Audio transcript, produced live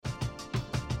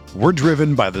We're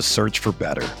driven by the search for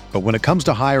better. But when it comes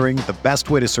to hiring, the best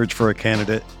way to search for a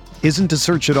candidate isn't to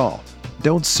search at all.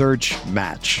 Don't search,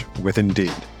 match with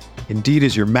Indeed. Indeed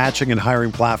is your matching and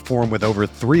hiring platform with over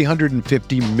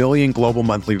 350 million global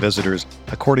monthly visitors,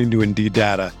 according to Indeed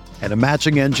data, and a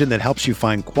matching engine that helps you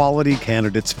find quality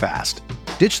candidates fast.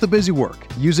 Ditch the busy work.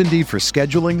 Use Indeed for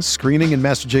scheduling, screening, and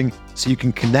messaging so you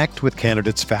can connect with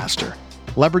candidates faster.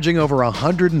 Leveraging over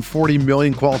 140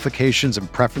 million qualifications and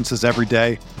preferences every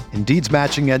day, Indeed's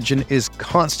matching engine is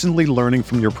constantly learning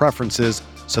from your preferences,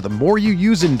 so the more you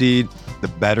use Indeed, the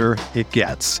better it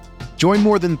gets. Join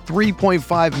more than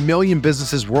 3.5 million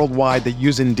businesses worldwide that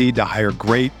use Indeed to hire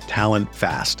great talent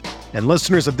fast. And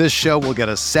listeners of this show will get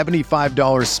a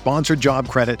 $75 sponsored job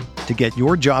credit to get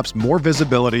your jobs more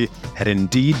visibility at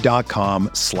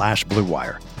Indeed.com/Blue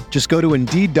Wire. Just go to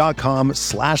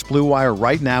Indeed.com/Blue Wire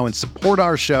right now and support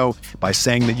our show by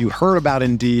saying that you heard about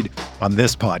Indeed on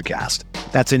this podcast.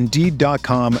 That's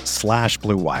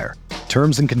Indeed.com/Blue Wire.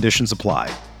 Terms and conditions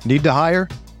apply. Need to hire?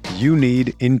 You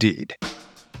need Indeed.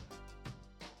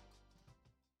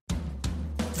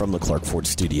 From the Clark Ford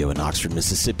Studio in Oxford,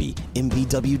 Mississippi,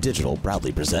 MVW Digital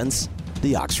proudly presents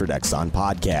the Oxford Exxon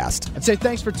Podcast. I'd say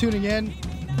thanks for tuning in,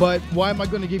 but why am I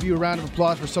going to give you a round of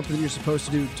applause for something that you're supposed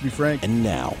to do, to be frank? And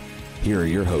now, here are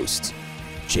your hosts,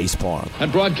 Chase Parham.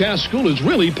 And broadcast school has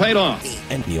really paid off.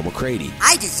 And Neil McCready.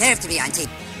 I deserve to be on TV.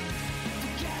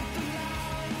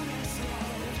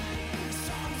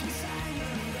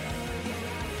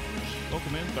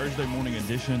 Welcome in, Thursday morning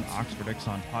edition, Oxford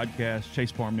Exxon Podcast.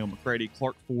 Chase Parham, Neil McCready,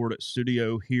 Clark Ford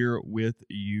Studio here with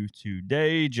you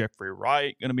today. Jeffrey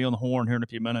Wright going to be on the horn here in a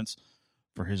few minutes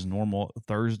for his normal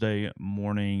Thursday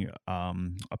morning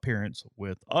appearance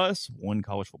with us. One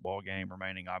college football game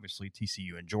remaining, obviously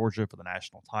TCU and Georgia for the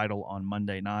national title on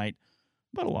Monday night.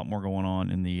 But a lot more going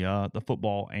on in the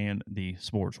football and the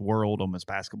sports world. Ole Miss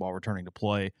basketball returning to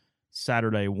play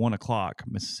Saturday, 1 o'clock,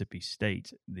 Mississippi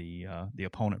State, the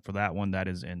opponent for that one. That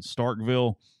is in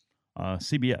Starkville.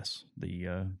 CBS,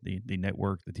 the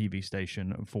network, the TV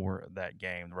station for that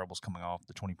game. The Rebels coming off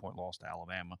the 20-point loss to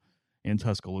Alabama in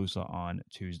Tuscaloosa on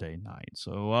Tuesday night.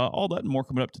 So all that and more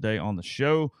coming up today on the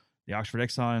show. The Oxford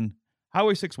Exxon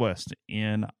Highway 6 West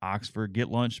in Oxford. Get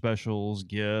lunch specials.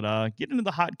 Get into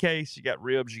the hot case. You got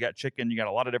ribs. You got chicken. You got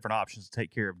a lot of different options to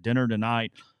take care of dinner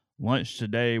tonight. Lunch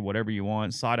today, whatever you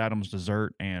want, side items,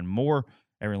 dessert, and more.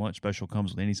 Every lunch special comes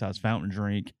with any size fountain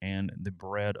drink and the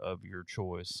bread of your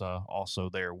choice. Also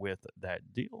there with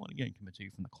that deal. And again, coming to you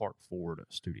from the Clark Ford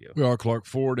Studio. We are Clark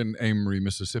Ford in Amory,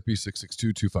 Mississippi.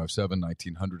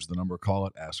 662-257-1900 is the number. Call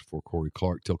it. Ask for Corey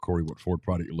Clark. Tell Corey what Ford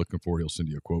product you're looking for. He'll send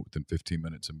you a quote within 15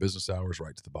 minutes in business hours,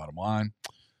 right to the bottom line.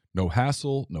 No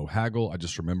hassle, no haggle. I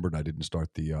just remembered I didn't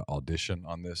start the audition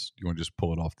on this. Do you want to just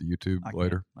pull it off the YouTube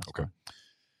later? Okay. Fine.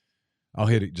 I'll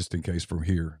hit it just in case from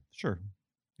here. Sure.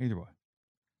 Either way.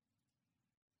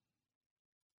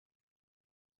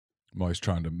 I'm always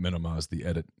trying to minimize the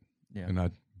edit. Yeah.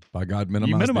 And by God,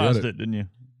 minimized You minimized the edit. it, didn't you?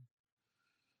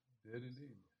 Did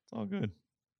indeed. It's all good.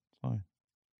 It's fine.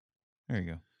 There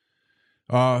you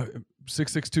go.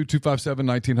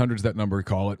 662-257-1900 is that number.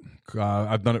 Call it.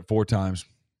 I've done it 4 times.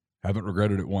 Haven't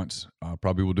regretted it once.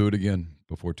 Probably will do it again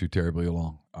before too terribly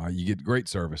long. You get great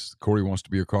service. Corey wants to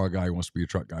be your car guy. He wants to be your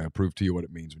truck guy. I'll prove to you what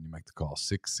it means when you make the call.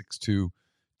 662-257-1900.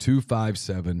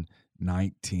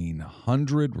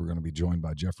 We're going to be joined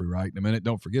by Jeffrey Wright in a minute.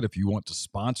 Don't forget, if you want to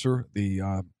sponsor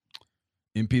the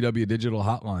MPW Digital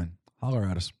Hotline, holler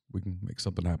at us. We can make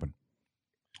something happen.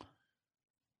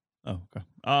 Oh, okay.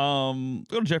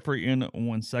 Go to Jeffrey in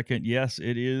 1 second. Yes,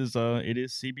 it is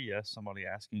CBS. Somebody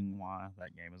asking why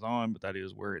that game is on, but that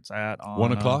is where it's at. On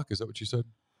 1 o'clock? Is that what you said?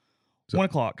 1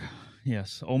 o'clock.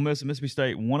 Yes. Ole Miss and Mississippi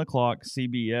State, 1 o'clock,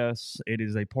 CBS. It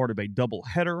is a part of a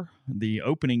doubleheader. The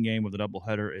opening game of the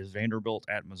doubleheader is Vanderbilt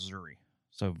at Missouri.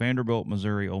 So Vanderbilt,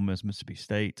 Missouri, Ole Miss, Mississippi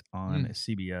State on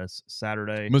CBS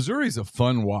Saturday. Missouri's a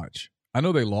fun watch. I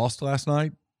know they lost last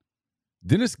night.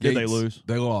 Dennis Gates. Did they lose?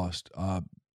 They lost.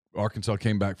 Arkansas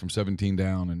came back from 17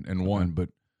 down and won, but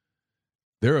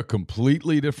they're a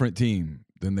completely different team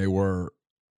than they were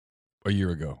a year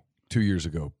ago, 2 years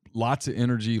ago. Lots of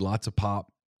energy, lots of pop,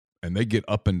 and they get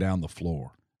up and down the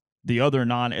floor. The other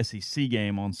non-SEC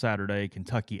game on Saturday,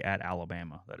 Kentucky at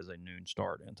Alabama. That is a noon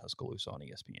start in Tuscaloosa on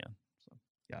ESPN. So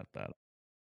got that.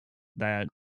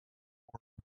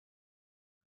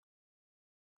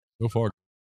 So far.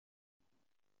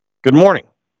 Good morning.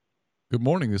 Good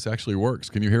morning. This actually works.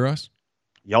 Can you hear us?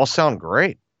 Y'all sound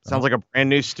great. Sounds like a brand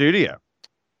new studio.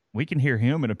 we can hear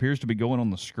him. It appears to be going on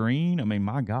the screen. I mean,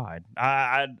 my God.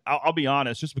 I'll be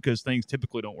honest, just because things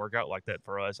typically don't work out like that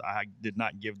for us, I did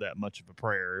not give that much of a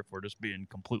prayer, if we're just being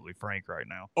completely frank right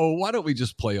now. Oh, why don't we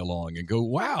just play along and go,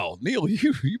 wow, Neil,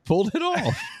 you pulled it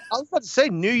off. I was about to say,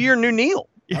 New Year, New Neil.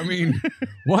 I mean,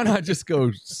 why not just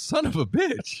go, son of a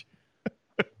bitch?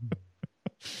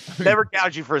 Never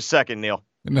gouge you for a second, Neil.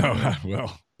 No,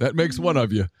 well, that makes one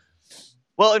of you.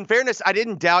 Well, in fairness, I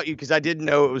didn't doubt you because I didn't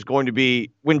know it was going to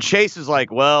be when Chase is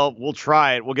like, well, we'll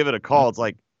try it. We'll give it a call. It's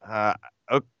like,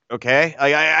 okay.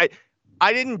 I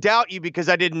didn't doubt you because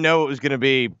I didn't know it was going to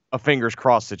be a fingers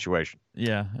crossed situation.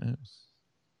 Yeah.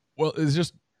 Well,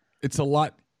 it's a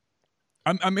lot.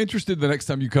 I'm interested the next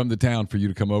time you come to town for you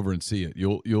to come over and see it.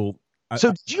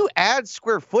 So did you add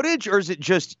square footage, or is it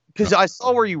just because I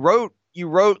saw where you wrote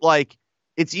like,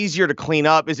 it's easier to clean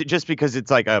up? Is it just because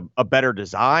it's like a better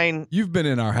design? You've been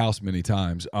in our house many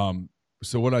times.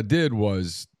 So what I did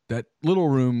was that little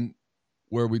room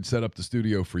where we'd set up the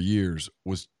studio for years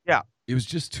it was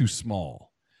just too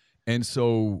small. And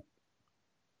so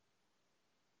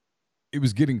it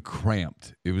was getting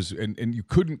cramped. It was, and you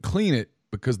couldn't clean it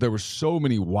because there were so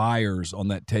many wires on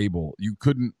that table. You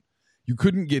couldn't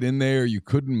get in there. You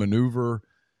couldn't maneuver.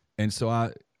 And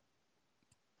so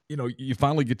you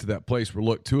finally get to that place where,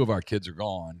 look, 2 of our kids are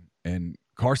gone, and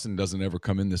Carson doesn't ever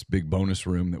come in this big bonus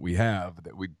room that we have.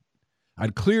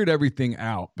 I'd cleared everything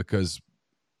out because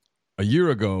a year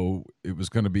ago it was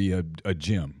going to be a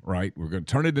gym, right? We're going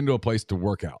to turn it into a place to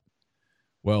work out.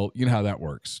 Well, you know how that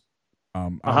works. I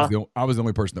was the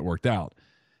only person that worked out,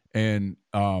 and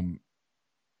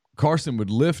Carson would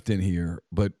lift in here,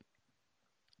 but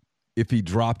if he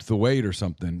dropped the weight or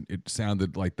something, it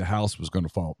sounded like the house was going to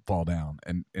fall down.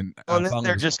 And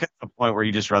they're just at the point where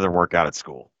you just rather work out at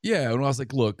school. Yeah, and I was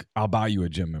like, look, I'll buy you a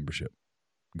gym membership.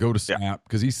 Go to Snap,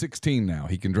 because he's 16 now.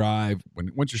 He can drive.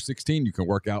 Once you're 16, you can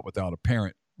work out without a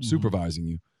parent supervising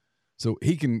you. So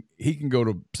he can go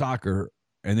to soccer,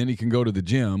 and then he can go to the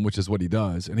gym, which is what he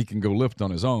does, and he can go lift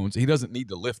on his own. So he doesn't need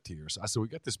to lift here. So I said, we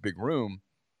got this big room.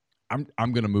 I'm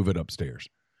going to move it upstairs.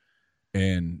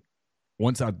 And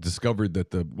once I discovered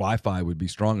that the Wi-Fi would be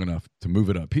strong enough to move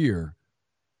it up here,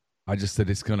 I just said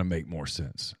it's going to make more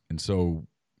sense. And so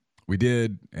we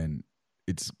did, and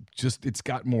it's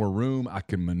got more room. I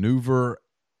can maneuver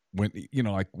when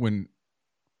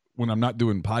I'm not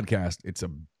doing podcast, it's a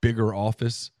bigger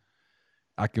office.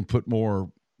 I can put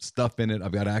more stuff in it.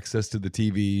 I've got access to the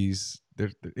TVs.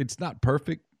 It's not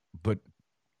perfect, but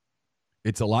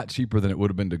it's a lot cheaper than it would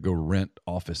have been to go rent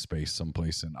office space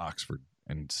someplace in Oxford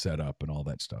and set up and all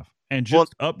that stuff. And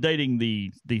just updating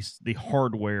the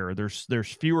hardware.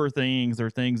 There's fewer things. There are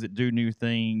things that do new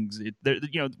things.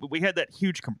 We had that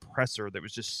huge compressor that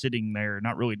was just sitting there,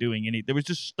 not really doing any. There was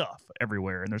just stuff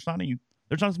everywhere, and there's not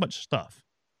as much stuff.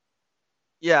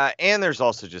 Yeah, and there's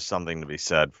also just something to be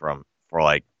said for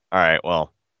like, all right,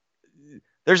 well,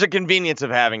 there's a convenience of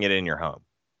having it in your home.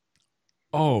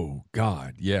 Oh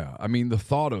God, yeah. I mean, the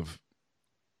thought of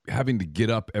having to get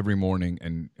up every morning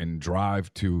and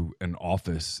drive to an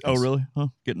office. Oh, really? Huh?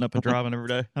 Getting up and driving every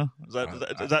day? Huh? Is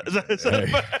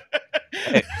that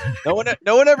Hey, no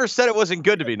one ever said it wasn't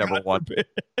good to be number one.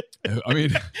 I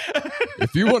mean,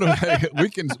 if you want to,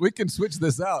 we can switch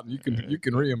this out and you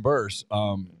can reimburse.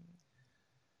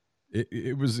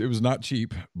 It was not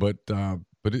cheap, but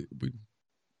we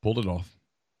pulled it off.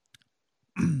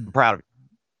 I'm proud of you.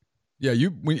 Yeah,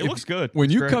 it looks good. When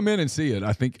you come in and see it,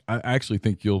 I actually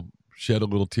think you'll shed a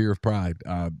little tear of pride.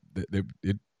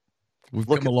 We've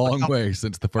come a long way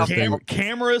since the first day.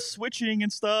 Cameras switching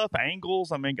and stuff,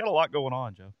 angles. I mean, got a lot going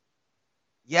on, Joe.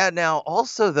 Yeah. Now,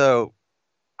 also though,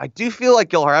 I do feel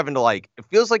like you're having to it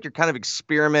feels like you're kind of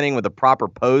experimenting with the proper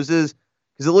poses,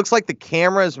 because it looks like the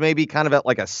camera is maybe kind of at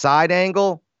like a side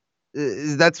angle.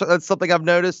 That's something I've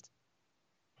noticed.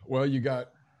 Well, you got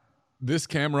this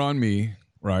camera on me,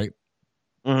 right?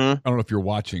 Mm-hmm. I don't know if you're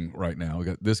watching right now. We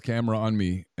got this camera on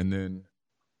me, and then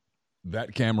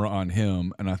that camera on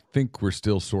him, and I think we're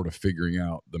still sort of figuring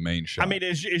out the main shot. I mean,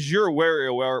 as you're aware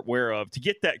of, to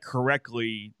get that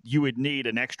correctly, you would need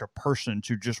an extra person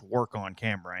to just work on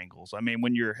camera angles. I mean,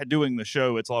 when you're doing the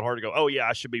show, it's a lot harder to go, oh yeah,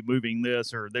 I should be moving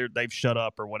this, or they've shut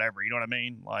up, or whatever. You know what I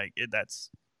mean? Like that's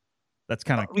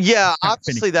kind of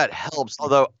obviously that helps.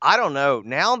 Although I don't know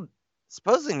now.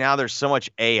 Supposedly now there's so much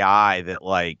AI that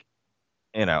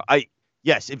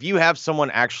if you have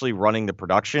someone actually running the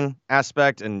production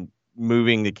aspect and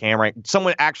moving the camera,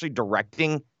 someone actually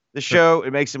directing the show,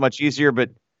 it makes it much easier. But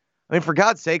I mean, for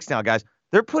God's sakes now, guys,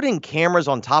 they're putting cameras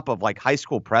on top of like high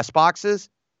school press boxes,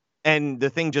 and the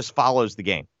thing just follows the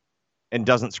game and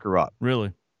doesn't screw up.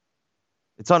 Really?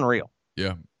 It's unreal.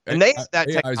 Yeah. And they had that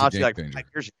AI is a technology game like changer. 5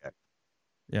 years ago.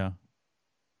 Yeah.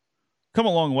 Come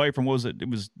a long way from, what was it? It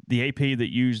was the AP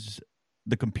that used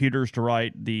the computers to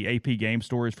write the AP game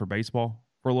stories for baseball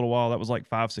for a little while. That was like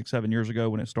 5, 6, 7 years ago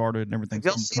when it started and everything. Have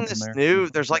y'all seen this new?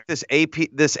 There's like this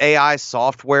AI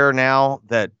software now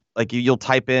that like you'll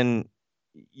type in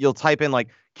like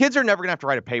kids are never gonna have to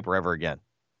write a paper ever again.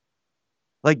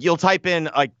 Like you'll type in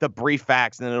like the brief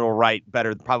facts and then it'll write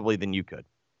better probably than you could.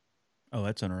 Oh,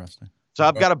 that's interesting. So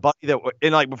I've got a buddy that,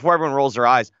 and like before everyone rolls their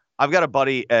eyes, I've got a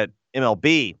buddy at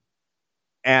MLB,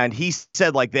 and he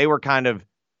said like they were kind of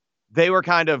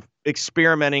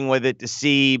experimenting with it to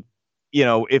see,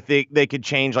 if they could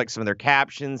change like some of their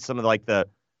captions, some of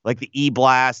the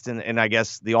e-blast and I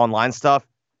guess the online stuff.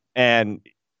 And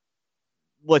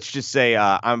let's just say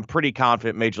I'm pretty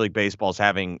confident Major League Baseball is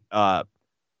having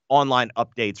online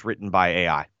updates written by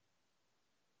AI.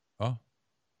 Oh,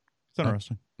 it's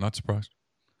interesting. Not surprised.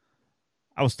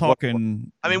 I was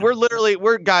talking. I mean, we're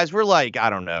like, I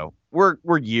don't know.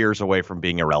 We're years away from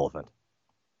being irrelevant.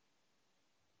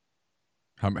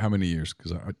 How many years?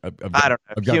 Because I don't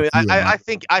know. I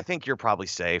think you're probably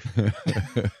safe.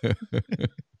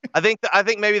 I think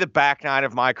maybe the back nine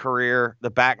of my career,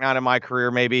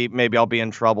 maybe I'll be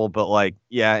in trouble. But like,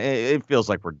 yeah, it feels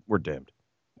like we're doomed.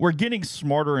 We're getting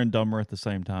smarter and dumber at the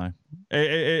same time.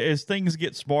 As things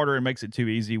get smarter, it makes it too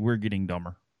easy. We're getting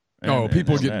dumber.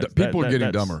 People are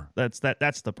getting dumber. That's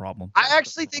the problem. I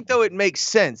actually think though it makes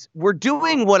sense. We're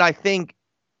doing what I think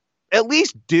at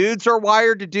least dudes are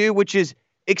wired to do, which is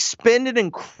expend an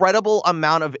incredible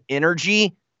amount of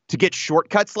energy to get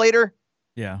shortcuts later.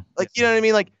 Yeah. Like, you know what I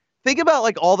mean? Like, think about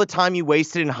like all the time you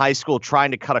wasted in high school trying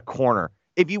to cut a corner.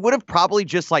 If you would have probably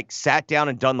just like sat down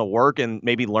and done the work and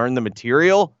maybe learned the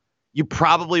material, you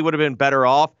probably would have been better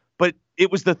off. But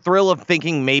it was the thrill of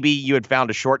thinking maybe you had found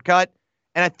a shortcut.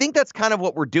 And I think that's kind of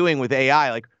what we're doing with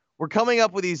AI. Like, we're coming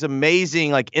up with these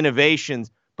amazing like innovations,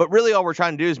 but really all we're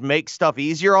trying to do is make stuff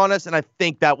easier on us. And I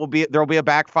think there'll be a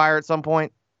backfire at some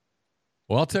point.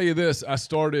 Well, I'll tell you this. I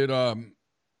started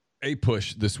a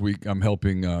push this week. I'm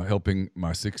helping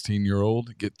my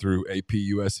 16-year-old get through AP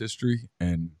US history,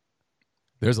 and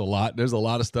there's a lot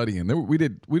of studying. We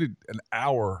did an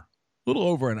hour, a little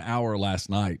over an hour last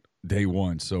night, day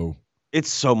one. So it's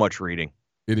so much reading.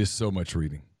 It is so much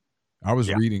reading. I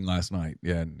was reading last night.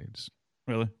 Yeah, and it's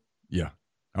really. Yeah,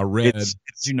 I read. It's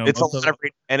a lot of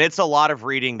reading, and it's a lot of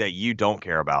reading that you don't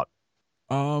care about.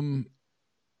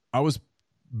 I was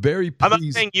very pleased. I'm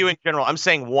not saying you in general. I'm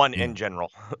saying one in general.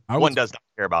 One does not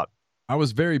care about. I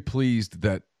was very pleased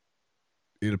that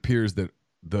it appears that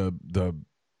the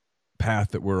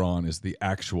path that we're on is the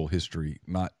actual history,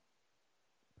 not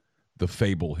the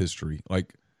fable history.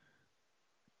 Like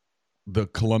the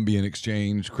Columbian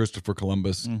Exchange, Christopher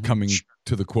Columbus coming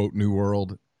to the quote New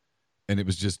World, and it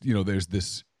was just, there's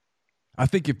this. I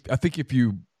think if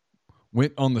you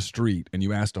went on the street and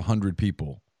you asked 100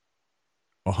 people,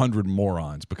 100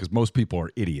 morons, because most people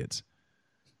are idiots.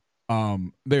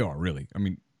 They are really. I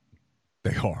mean,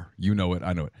 they are. You know it.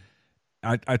 I know it.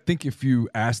 I think if you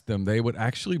asked them, they would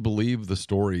actually believe the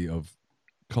story of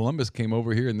Columbus came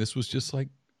over here and this was just like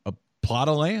a plot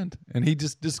of land and he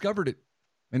just discovered it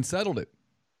and settled it,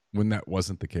 when that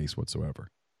wasn't the case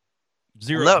whatsoever.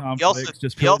 Zero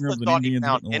conflicts. He also thought he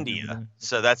found India,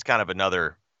 so that's kind of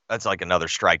another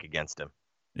strike against him.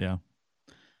 Yeah.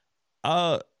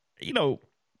 I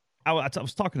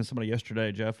was talking to somebody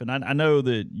yesterday, Jeff, and I know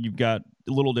that you've got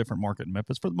a little different market in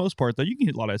Memphis. For the most part, though, you can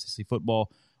hit a lot of SEC football.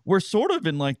 We're sort of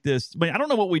in like this. I mean, I don't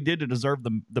know what we did to deserve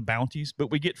the bounties, but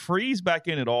we get Freeze back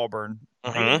in at Auburn.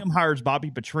 A&M hires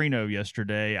Bobby Petrino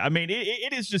yesterday. I mean,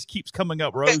 it is just keeps coming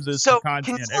up roses for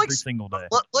content every single day.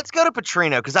 Let's go to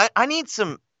Petrino because I need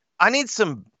some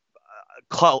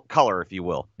color, if you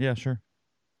will. Yeah, sure.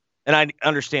 And I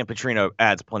understand Petrino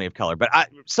adds plenty of color, but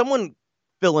someone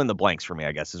fill in the blanks for me,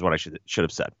 I guess, is what I should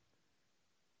have said.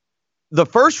 The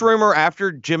first rumor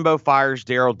after Jimbo fires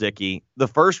Daryl Dickey, the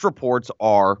first reports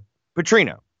are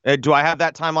Petrino. Do I have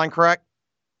that timeline correct?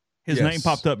 His name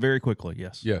popped up very quickly,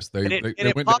 yes. Yes, they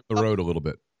went down the road a little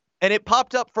bit. And it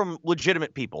popped up from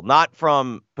legitimate people, not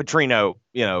from Petrino,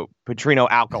 Petrino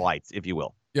acolytes, if you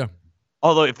will. Yeah.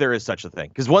 Although if there is such a thing.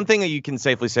 Because one thing that you can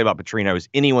safely say about Petrino is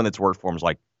anyone that's worked for him is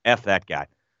like, F that guy.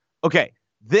 Okay,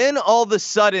 then all of a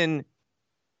sudden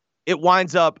it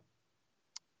winds up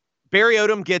Barry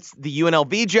Odom gets the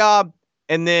UNLV job,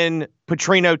 and then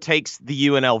Petrino takes the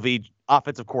UNLV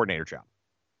offensive coordinator job.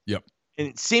 Yep.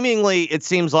 And seemingly, it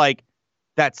seems like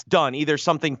that's done. Either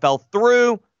something fell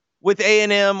through with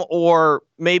A&M, or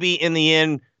maybe in the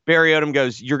end, Barry Odom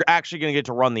goes, you're actually going to get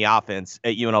to run the offense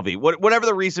at UNLV. Whatever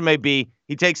the reason may be,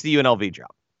 he takes the UNLV job.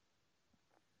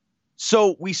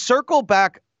 So we circle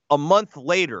back a month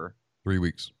later. 3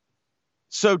 weeks.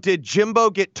 So did Jimbo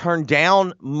get turned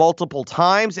down multiple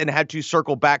times and had to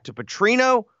circle back to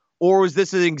Petrino? Or was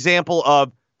this an example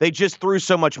of they just threw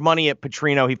so much money at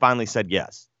Petrino, he finally said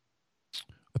yes?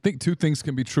 I think two things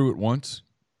can be true at once.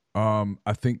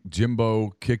 I think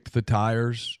Jimbo kicked the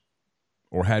tires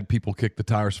or had people kick the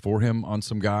tires for him on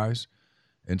some guys.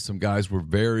 And some guys were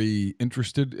very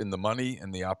interested in the money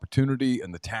and the opportunity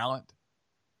and the talent.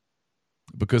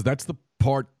 Because that's the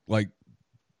part, like,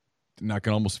 and I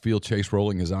can almost feel Chase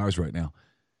rolling his eyes right now.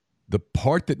 The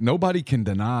part that nobody can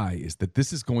deny is that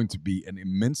this is going to be an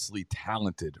immensely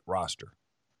talented roster.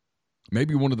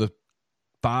 Maybe one of the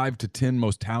 5 to 10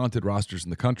 most talented rosters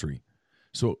in the country.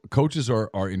 So coaches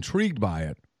are intrigued by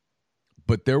it,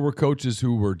 but there were coaches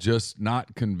who were just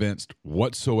not convinced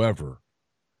whatsoever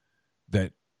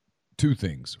that two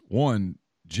things. One,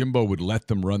 Jimbo would let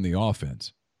them run the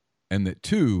offense, and that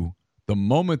two, the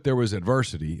moment there was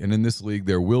adversity, and in this league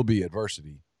there will be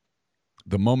adversity,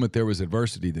 the moment there was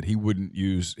adversity that he wouldn't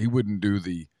do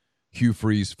the Hugh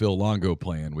Freeze, Phil Longo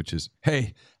plan, which is,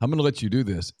 hey, I'm going to let you do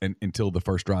this until the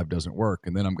first drive doesn't work,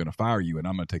 and then I'm going to fire you, and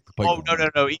I'm going to take the play. Oh,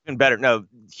 no, even better. No,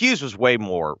 Hughes was way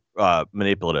more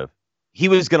manipulative. He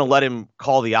was going to let him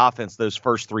call the offense those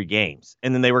first 3 games,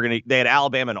 and then they had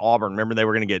Alabama and Auburn. Remember, they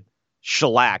were going to get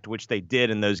shellacked, which they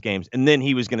did in those games, and then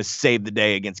he was going to save the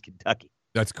day against Kentucky.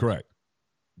 That's correct.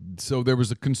 So there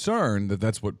was a concern that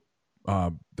that's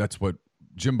what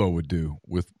Jimbo would do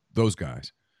with those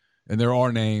guys. And there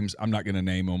are names. I'm not going to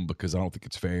name them because I don't think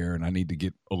it's fair, and I need to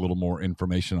get a little more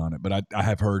information on it. But I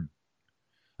have heard,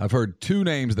 I've heard 2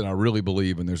 names that I really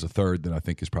believe, and there's a third that I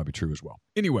think is probably true as well.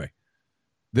 Anyway,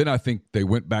 then I think they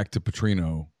went back to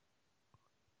Petrino,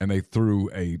 and they threw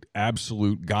a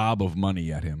absolute gob of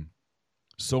money at him,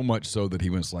 so much so that he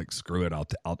was like, "Screw it,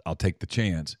 I'll take the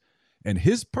chance." And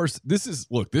his this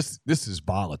is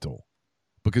volatile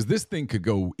because this thing could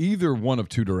go either one of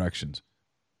 2 directions.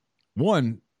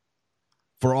 One,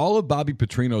 for all of Bobby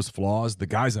Petrino's flaws, the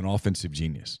guy's an offensive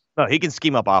genius. No, he can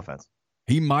scheme up offense.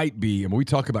 He might be, and we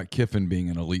talk about Kiffin being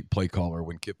an elite play caller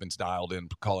when Kiffin's dialed in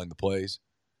calling the plays.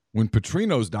 When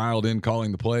Petrino's dialed in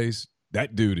calling the plays,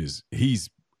 that dude he's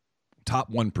top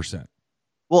 1%.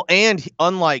 Well, and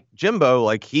unlike Jimbo,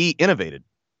 like he innovated.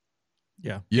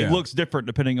 Yeah. It looks different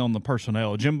depending on the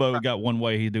personnel. Jimbo got one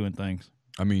way he's doing things.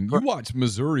 I mean, you watch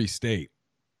Missouri State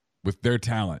with their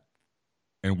talent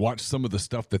and watch some of the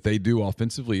stuff that they do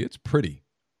offensively. It's pretty.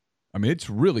 I mean, it's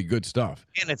really good stuff.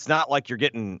 And it's not like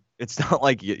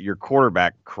your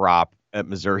quarterback crop at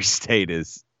Missouri State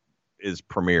is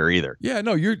premier either. Yeah,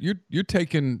 no, you're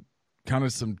taking kind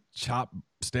of some chopped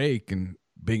steak and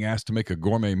being asked to make a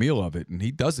gourmet meal of it, and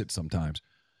he does it sometimes.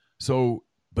 So,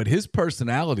 but his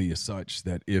personality is such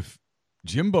that if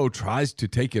Jimbo tries to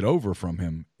take it over from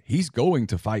him, he's going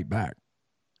to fight back.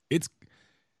 It's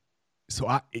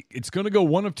going to go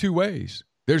one of 2 ways.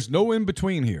 There's no in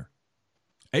between here.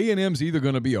 A&M's either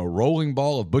going to be a rolling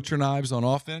ball of butcher knives on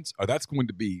offense, or that's going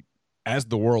to be as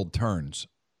the world turns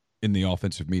in the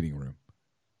offensive meeting room.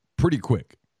 Pretty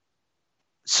quick.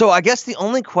 So I guess the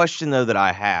only question, though, that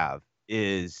I have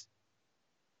is,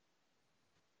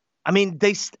 I mean,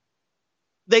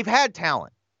 they've had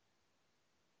talent.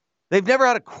 They've never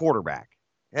had a quarterback.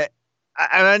 And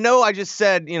I know I just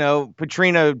said,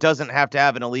 Petrino doesn't have to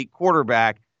have an elite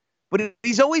quarterback, but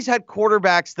he's always had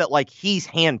quarterbacks that, like, he's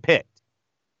handpicked.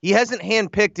 He hasn't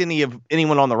handpicked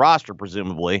anyone on the roster,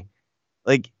 presumably.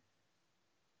 Like,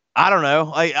 I don't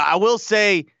know. I will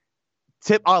say,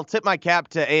 I'll tip my cap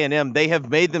to A&M. They have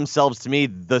made themselves, to me,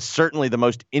 certainly the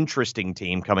most interesting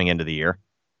team coming into the year.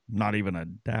 Not even a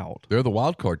doubt. They're the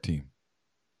wild card team.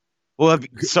 Well,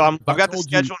 so I've got the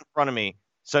schedule in front of me.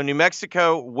 So New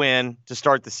Mexico win to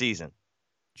start the season.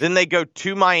 Then they go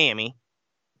to Miami.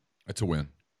 That's a win.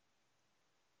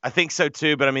 I think so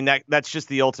too, but I mean that's just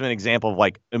the ultimate example of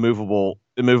like immovable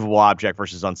object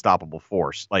versus unstoppable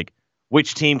force. Like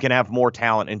which team can have more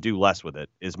talent and do less with it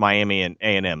is Miami and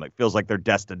A&M. It feels like they're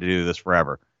destined to do this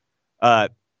forever.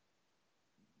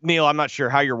 Neil, I'm not sure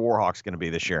how your Warhawks going to be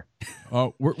this year.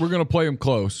 We're going to play them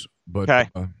close, but okay.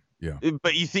 Yeah.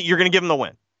 But you think you're going to give them the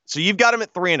win? So you've got them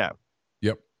at 3-0.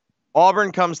 Yep.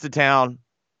 Auburn comes to town.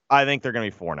 I think they're going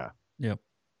to be 4-0. Yep.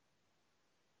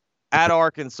 At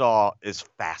Arkansas is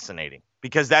fascinating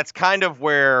because that's kind of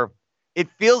where it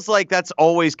feels like that's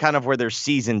always kind of where their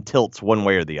season tilts one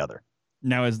way or the other.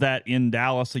 Now, is that in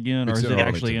Dallas again, or is it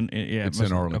actually in? Yeah, it's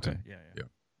in Arlington. Okay. Yeah.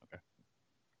 Okay.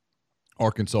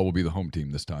 Arkansas will be the home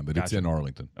team this time, but Gotcha. It's in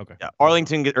Arlington. Okay. Yeah,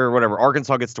 Arlington or whatever.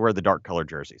 Arkansas gets to wear the dark colored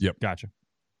jerseys. Yep. Gotcha.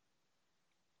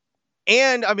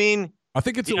 And I mean, I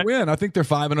think it's a win. I think they're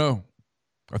 5-0.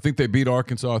 I think they beat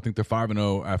Arkansas. I think they're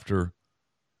 5-0 after.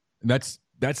 And that's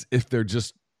if they're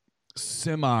just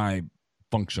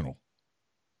semi-functional.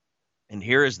 And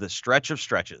here is the stretch of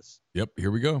stretches. Yep,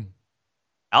 here we go.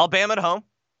 Alabama at home.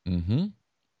 Mm-hmm.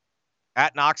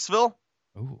 At Knoxville.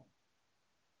 Ooh.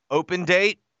 Open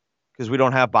date, because we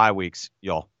don't have bye weeks,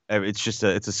 y'all. It's just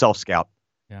it's a self-scout.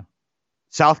 Yeah.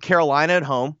 South Carolina at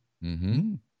home.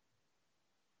 Mm-hmm.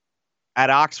 At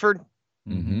Oxford.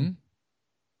 Mm-hmm.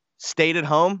 State at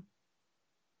home.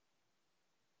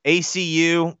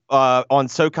 ACU on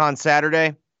SoCon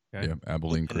Saturday. Okay. Yeah,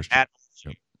 Abilene Christian.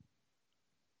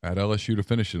 At LSU to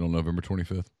finish it on November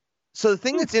 25th. So the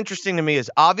thing that's interesting to me is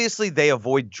obviously they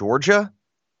avoid Georgia,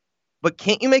 but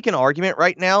can't you make an argument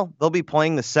right now? They'll be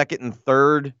playing the second and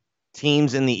third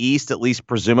teams in the East, at least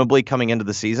presumably coming into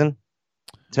the season.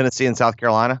 Tennessee and South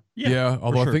Carolina. Yeah,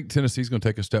 although sure. I think Tennessee's going to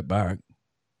take a step back.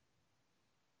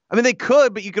 I mean, they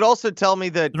could, but you could also tell me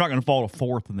that They're not going to fall to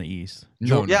fourth in the East.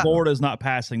 No, Yeah. Florida's not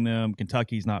passing them.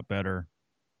 Kentucky's not better.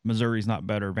 Missouri's not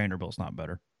better. Vanderbilt's not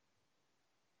better.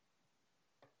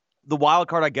 the wild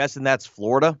card, I guess, and that's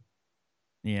Florida.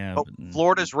 Yeah. But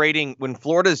Florida's rating, when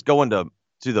Florida's going to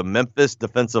the Memphis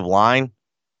defensive line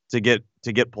to get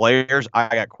players, I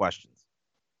got questions.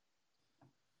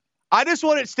 I just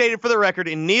want it stated for the record,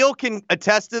 and Neil can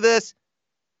attest to this.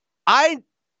 I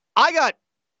got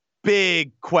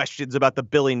big questions about the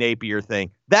Billy Napier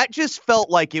thing. That just felt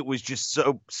like it was just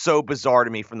so bizarre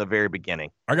to me from the very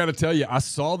beginning. I got to tell you, I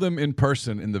saw them in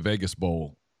person in the Vegas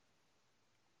Bowl,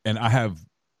 and I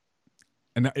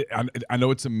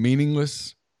know it's a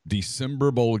meaningless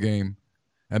December bowl game,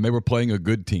 and they were playing a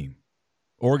good team.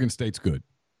 Oregon State's good,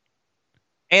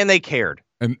 And they cared.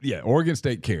 and yeah, Oregon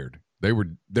State cared. They were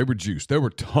juiced. There were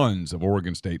tons of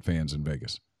Oregon State fans in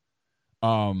Vegas.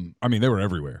 I mean, they were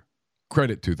everywhere.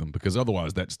 Credit to them, because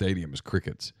otherwise that stadium is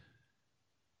crickets.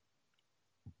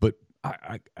 But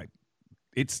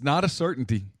it's not a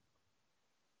certainty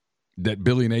that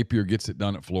Billy Napier gets it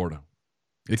done at Florida.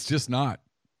 It's just not.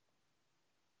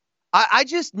 I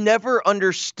just never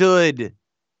understood.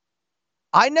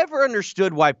 I never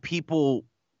understood why people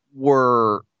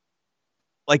were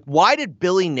like, why did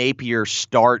Billy Napier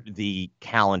start the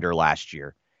calendar last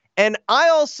year? And I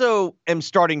also am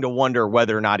starting to wonder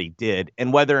whether or not he did,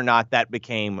 and whether or not that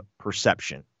became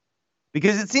perception.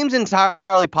 Because it seems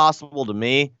entirely possible to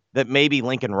me that maybe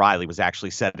Lincoln Riley was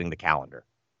actually setting the calendar.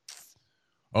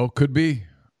 Oh, could be.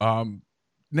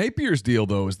 Napier's deal,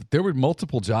 though, is that there were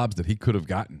multiple jobs that he could have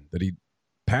gotten that he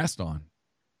passed on.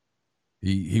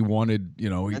 He wanted,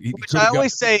 to which I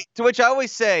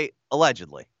always say,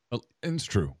 allegedly. And it's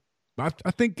true. I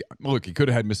think, look, he could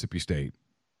have had Mississippi State.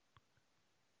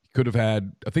 I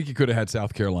think he could have had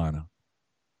South Carolina.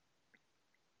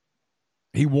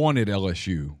 He wanted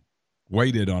LSU,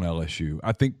 waited on LSU.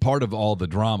 I think part of all the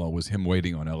drama was him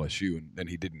waiting on LSU, and then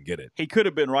he didn't get it. He could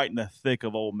have been right in the thick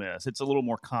of Ole Miss. It's a little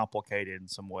more complicated in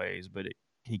some ways, but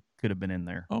he could have been in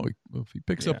there. Oh, if he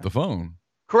picks up the phone.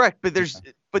 Correct, but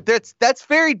that's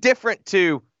very different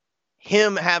to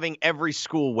him having every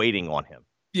school waiting on him.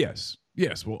 Yes.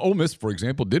 Well, Ole Miss, for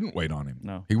example, didn't wait on him.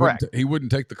 No, he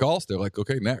wouldn't take the calls. They're like,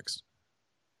 okay, next.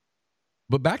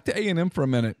 But back to A&M for a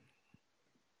minute.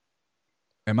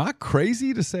 Am I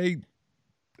crazy to say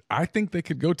I think they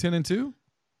could go 10-2?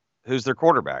 Who's their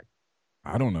quarterback?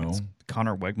 I don't know. It's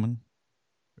Connor Wegman.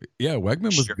 Yeah,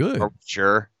 Wegman was good.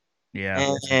 Sure.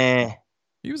 Yeah.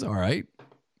 He was all right.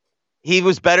 He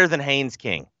was better than Haynes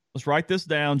King. Let's write this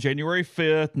down. January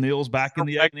 5th, Neil's back in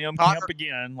the A&M camp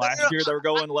again. Last year they were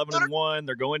going 11-1.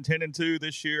 They're going 10-2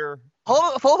 this year.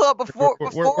 Hold up before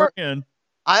we're in.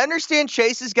 I understand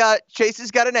Chase has got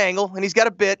an angle and he's got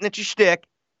a bit and it's a shtick.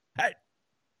 Hey,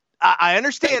 I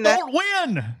understand that. Don't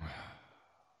win.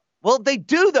 Well, they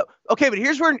do though. Okay, but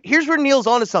here's where Neil's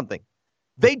onto something.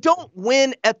 They don't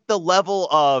win at the level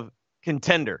of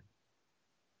contender.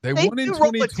 They won in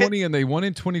 2020 and they won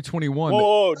in 2021.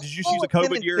 Whoa, did you just use a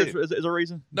COVID year as a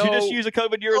reason? No. Did you just use a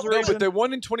COVID year as a reason? But they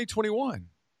won in 2021.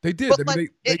 They did. But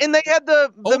and they had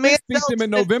the Ole Miss beat them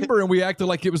in November, and we acted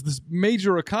like it was this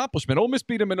major accomplishment. Ole Miss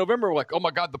beat them in November. We're like, oh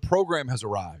my God, the program has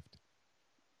arrived.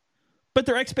 But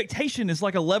their expectation is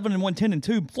like 11-1,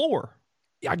 10-2 floor.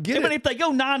 Yeah, I get Even it. if they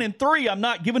go 9-3, I'm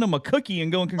not giving them a cookie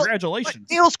and going congratulations.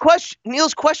 Neil's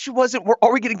question wasn't,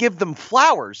 are we going to give them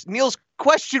flowers? Neil's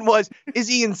question was, is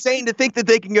he insane to think that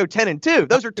they can go 10-2?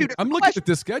 Those are two different I'm looking questions. at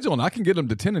this schedule, and I can get them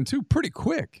to 10-2 pretty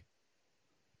quick.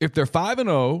 If they're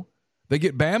 5-0, they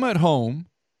get Bama at home.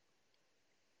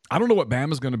 I don't know what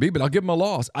Bama's going to be, but I'll give them a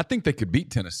loss. I think they could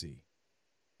beat Tennessee.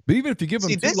 But even if you give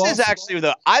them this losses, is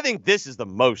actually I think this is the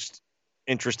most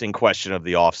interesting question of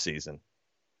the offseason.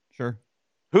 Sure.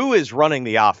 Who is running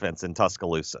the offense in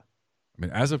Tuscaloosa? I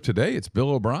mean, as of today, it's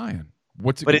Bill O'Brien.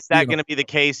 But is that going to be the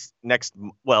case next?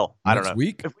 Well, I don't know.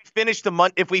 Week? If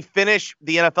we finish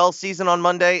the NFL season on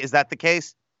Monday, is that the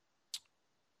case?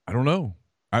 I don't know.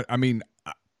 I mean,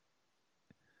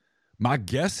 my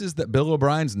guess is that Bill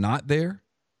O'Brien's not there.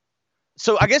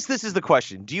 So I guess this is the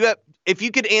question. If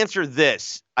you could answer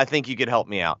this, I think you could help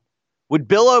me out. Would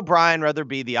Bill O'Brien rather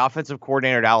be the offensive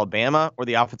coordinator at Alabama or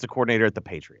the offensive coordinator at the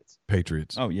Patriots?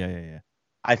 Patriots. Oh, yeah.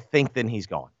 I think then he's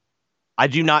gone. I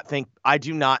do not think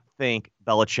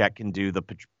Belichick can do the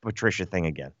Patricia thing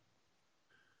again.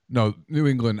 No, New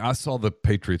England. I saw the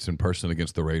Patriots in person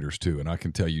against the Raiders too, and I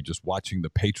can tell you, just watching the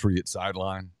Patriot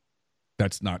sideline,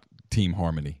 that's not team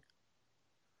harmony.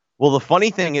 Well, the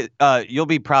funny thing is, you'll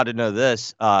be proud to know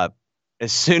this. As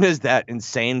soon as that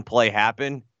insane play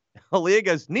happened, Aaliyah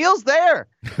goes, "Neil's there."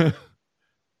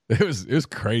 It was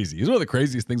crazy. It was one of the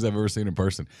craziest things I've ever seen in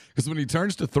person. Because when he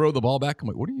turns to throw the ball back, I'm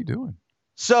like, "What are you doing?"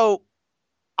 So,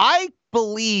 I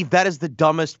believe that is the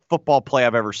dumbest football play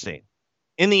I've ever seen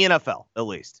in the NFL, at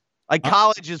least. Like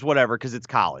college is whatever because it's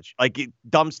college. Like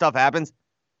dumb stuff happens.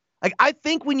 Like I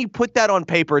think when you put that on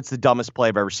paper, it's the dumbest play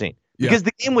I've ever seen because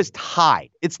the game was tied.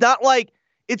 It's not like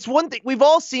it's one thing we've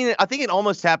all seen it. I think it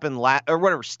almost happened or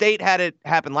whatever. State had it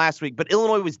happen last week, but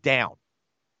Illinois was down.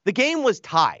 The game was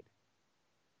tied.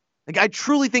 Like I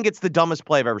truly think it's the dumbest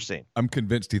play I've ever seen. I'm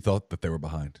convinced he thought that they were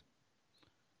behind.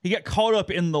 He got caught up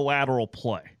in the lateral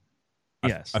play.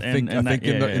 Yes. I think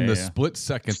in the split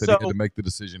second that he had to make the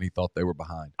decision, he thought they were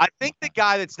behind. I think the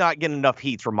guy that's not getting enough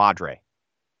heat's Ramadre.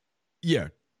 Yeah,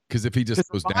 because if he just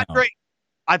goes down.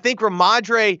 I think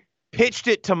Ramadre pitched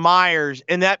it to Myers,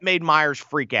 and that made Myers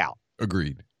freak out.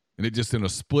 Agreed. And it just in a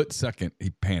split second,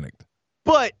 he panicked.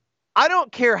 But I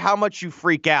don't care how much you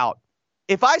freak out.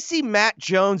 If I see Matt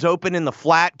Jones open in the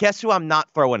flat, guess who I'm not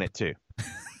throwing it to?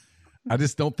 I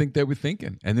just don't think they were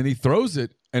thinking. And then he throws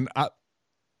it, and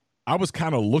I was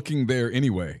kind of looking there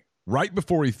anyway. Right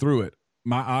before he threw it,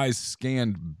 my eyes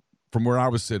scanned from where I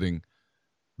was sitting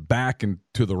back and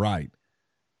to the right.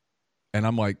 And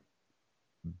I'm like,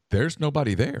 there's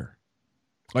nobody there.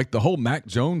 Like the whole Mac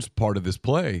Jones part of this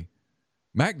play,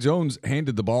 Mac Jones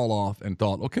handed the ball off and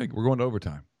thought, okay, we're going to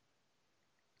overtime.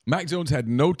 Mac Jones had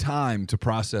no time to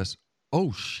process,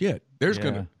 oh, shit,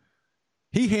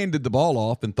 he handed the ball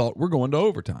off and thought, we're going to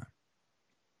overtime.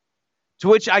 To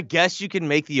which I guess you can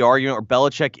make the argument, or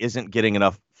Belichick isn't getting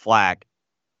enough flack.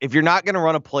 If you're not going to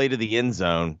run a play to the end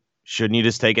zone, shouldn't you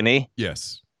just take a knee?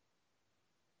 Yes.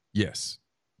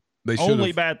 They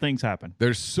only bad things happen.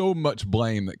 There's so much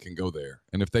blame that can go there.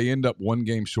 And if they end up one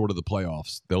game short of the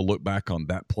playoffs, they'll look back on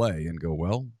that play and go,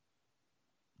 well,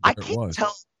 I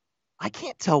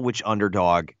can't tell which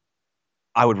underdog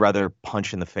I would rather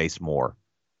punch in the face more,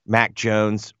 Mac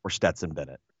Jones or Stetson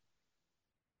Bennett.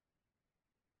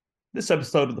 This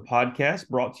episode of the podcast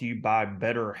brought to you by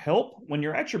BetterHelp. When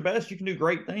you're at your best, you can do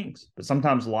great things, but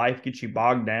sometimes life gets you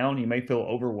bogged down. You may feel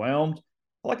overwhelmed,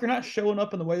 like you're not showing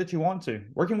up in the way that you want to.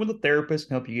 Working with a therapist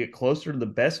can help you get closer to the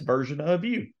best version of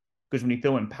you. Because when you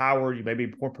feel empowered, you may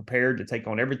be more prepared to take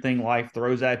on everything life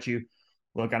throws at you.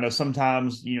 Look, I know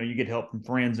sometimes, you get help from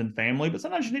friends and family, but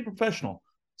sometimes you need a professional.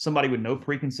 Somebody with no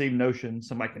preconceived notions.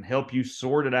 Somebody can help you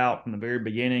sort it out from the very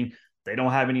beginning. They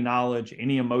don't have any knowledge,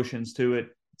 any emotions to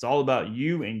it. It's all about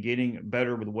you and getting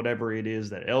better with whatever it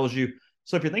is that ails you.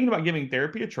 So if you're thinking about giving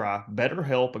therapy a try,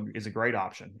 BetterHelp is a great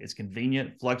option. It's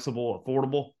convenient, flexible,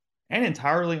 affordable, and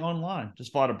entirely online.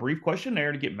 Just fill out a brief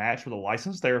questionnaire to get matched with a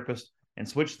licensed therapist and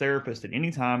switch therapists at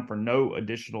any time for no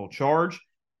additional charge.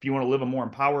 If you want to live a more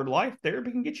empowered life,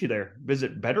 therapy can get you there.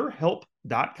 Visit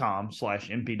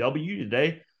betterhelp.com/MPW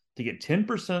today to get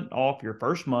 10% off your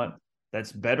first month.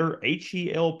 That's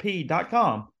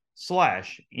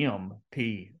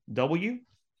betterhelp.com/MPW.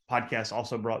 Podcast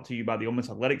also brought to you by the Ole Miss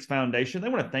Athletics Foundation. They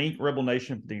want to thank Rebel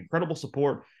Nation for the incredible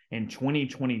support in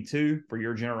 2022 for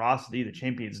your generosity. The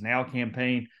Champions Now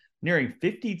campaign nearing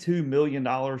 $52 million.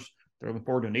 They're looking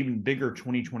forward to an even bigger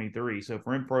 2023. So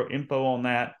for info on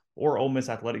that or Ole Miss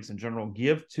Athletics in general,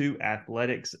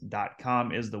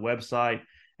 give2athletics.com is the website.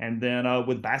 And then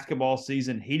with basketball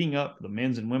season heating up for the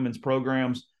men's and women's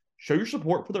programs, show your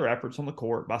support for their efforts on the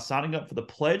court by signing up for the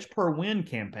Pledge Per Win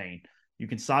campaign. You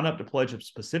can sign up to pledge a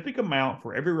specific amount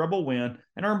for every Rebel win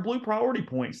and earn Blue Priority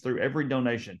points through every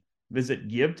donation. Visit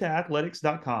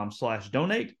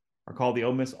give2athletics.com/donate or call the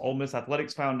Ole Miss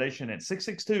Athletics Foundation at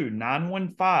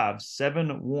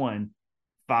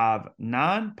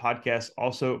 662-915-7159. Podcast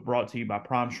also brought to you by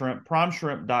Prime Shrimp,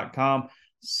 primeshrimp.com.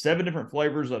 7 different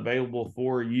flavors available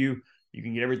for you. You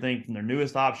can get everything from their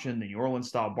newest option, the New Orleans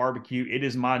style barbecue. It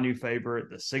is my new favorite.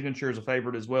 The signature is a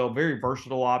favorite as well. Very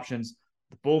versatile options.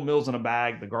 the full meals in a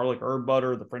bag, the garlic herb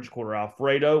butter, the French Quarter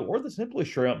Alfredo, or the Simply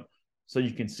Shrimp, so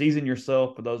you can season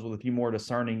yourself for those with a few more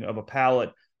discerning of a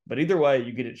palate. But either way,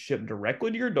 you get it shipped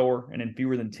directly to your door and in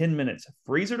fewer than 10 minutes,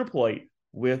 freezer to plate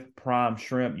with Prime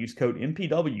Shrimp. Use code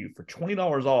MPW for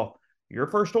 $20 off your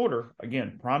first order.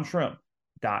 Again,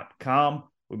 primeshrimp.com.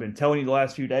 We've been telling you the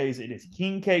last few days, it is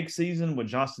king cake season with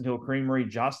Johnston Hill Creamery,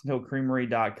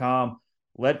 johnstonhillcreamery.com.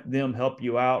 Let them help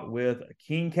you out with a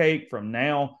king cake from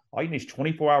now. All you need is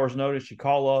 24 hours notice. You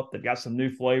call up. They've got some new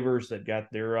flavors. They've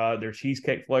got their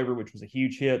cheesecake flavor, which was a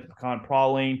huge hit, the pecan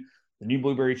praline, the new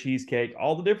blueberry cheesecake,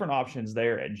 all the different options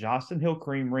there at Johnston Hill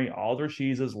Creamery, all their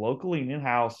cheeses locally and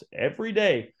in-house every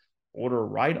day. Order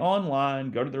right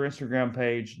online. Go to their Instagram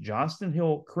page,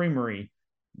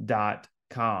 johnstonhillcreamery.com.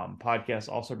 Podcast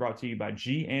also brought to you by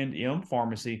G&M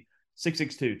Pharmacy,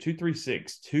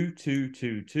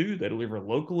 662-236-2222. They deliver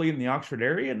locally in the Oxford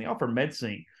area, and they offer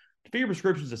MedSync to fill your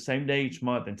prescriptions the same day each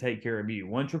month and take care of you.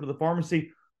 One trip to the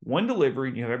pharmacy, one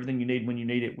delivery. You have everything you need when you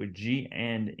need it with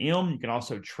G&M. You can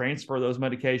also transfer those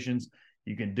medications.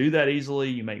 You can do that easily.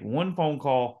 You make one phone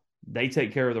call. They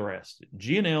take care of the rest.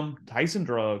 G&M, Tyson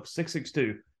Drugs,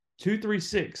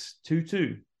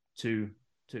 662-236-2222.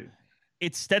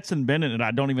 It's Stetson Bennett, and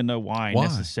I don't even know why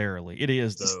necessarily. It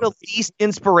is, though. He's the least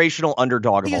inspirational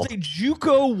underdog of all. He is a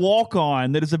JUCO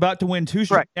walk-on that is about to win 2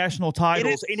 straight national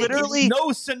titles. And literally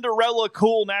no Cinderella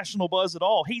cool national buzz at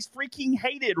all. He's freaking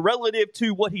hated relative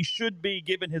to what he should be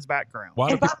given his background.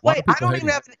 And by the way, I don't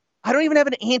even have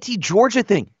an anti-Georgia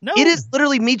thing. No. It is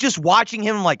literally me just watching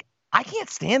him like, I can't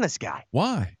stand this guy.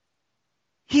 Why?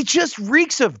 He just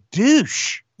reeks of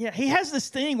douche. Yeah, he has this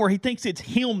thing where he thinks it's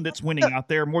him that's winning out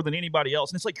there more than anybody else.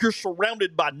 And it's like you're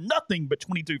surrounded by nothing but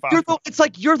 22-5. It's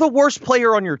like you're the worst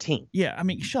player on your team. Yeah, I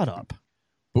mean, shut up.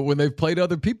 But when they've played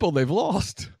other people, they've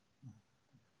lost.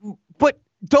 But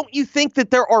don't you think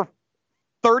that there are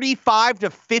 35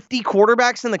 to 50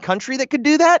 quarterbacks in the country that could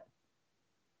do that?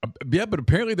 Yeah, but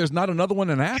apparently there's not another one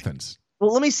in Athens.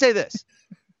 Well, let me say this.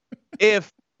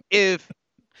 If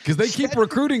because they keep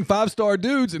recruiting 5-star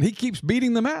dudes and he keeps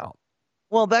beating them out.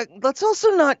 Well, let's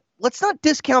not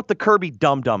discount the Kirby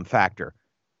dum-dum factor.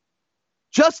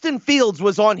 Justin Fields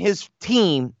was on his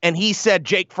team, and he said,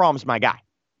 Jake Fromm's my guy.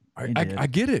 I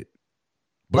get it.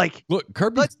 But look,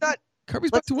 Kirby's about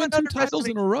to win 2 titles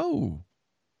in a row.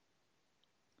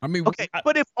 I mean, okay,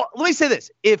 but let me say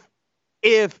this. If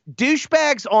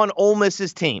douchebags on Ole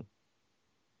Miss's team,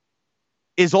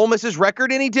 is Ole Miss's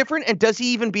record any different? And does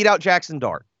he even beat out Jackson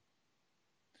Dart?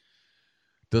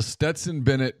 Does Stetson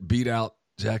Bennett beat out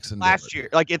Jackson last year?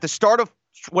 Like at the start of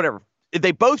whatever, if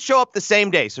they both show up the same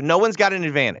day, so no one's got an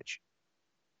advantage.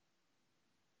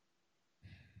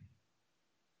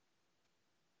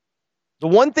 The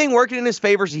one thing working in his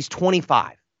favor is he's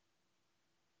 25.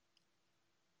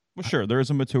 Well, sure, there is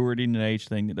a maturity and an age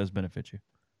thing that does benefit you.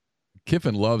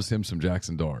 Kiffin loves him some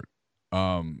Jackson Dart.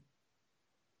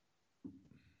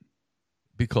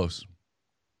 Be close.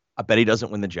 I bet he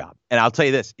doesn't win the job. And I'll tell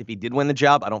you this, if he did win the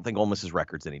job, I don't think Ole Miss's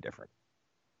record's any different.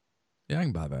 Yeah, I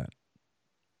can buy that.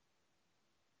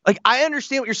 Like, I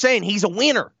understand what you're saying. He's a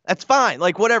winner. That's fine.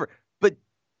 Like, whatever. But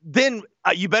then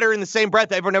you better in the same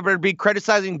breath ever be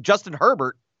criticizing Justin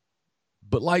Herbert.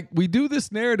 But, like, we do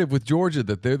this narrative with Georgia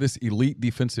that they're this elite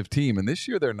defensive team, and this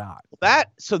year they're not.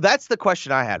 So that's the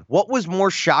question I had. What was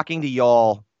more shocking to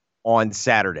y'all on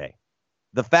Saturday?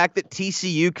 The fact that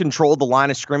TCU controlled the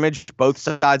line of scrimmage, both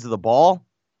sides of the ball,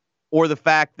 or the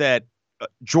fact that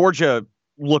Georgia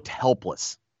looked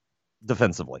helpless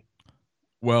defensively?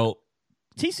 Well,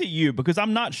 TCU, because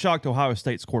I'm not shocked Ohio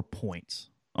State scored points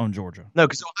on Georgia. No,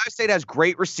 because Ohio State has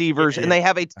great receivers, and they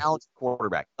have a talented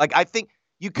quarterback. Like, I think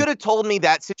you could have told me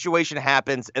that situation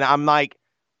happens, and I'm like,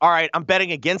 all right, I'm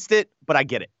betting against it, but I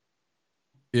get it.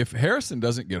 If Harrison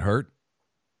doesn't get hurt,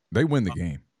 they win the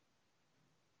game.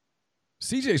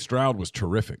 C.J. Stroud was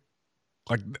terrific.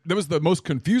 Like, that was the most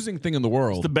confusing thing in the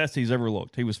world. It's the best he's ever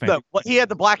looked. He was fantastic. He had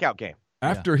the blackout game.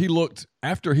 After he looked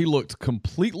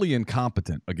completely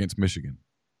incompetent against Michigan.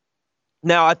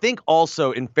 Now, I think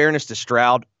also, in fairness to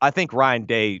Stroud, I think Ryan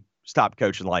Day stopped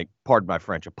coaching like, pardon my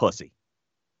French, a pussy.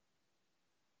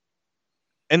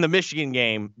 In the Michigan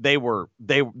game, they were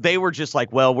just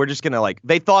like, well, we're just gonna I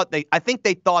think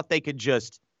they thought they could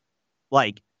just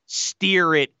like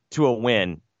steer it to a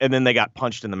win. And then they got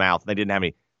punched in the mouth. They didn't have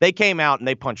any. They came out and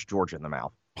they punched Georgia in the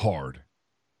mouth hard,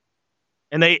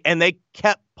 and they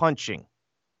kept punching.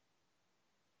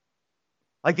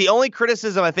 Like, the only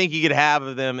criticism I think you could have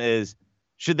of them is,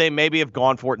 should they maybe have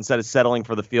gone for it instead of settling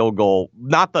for the field goal?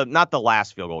 Not the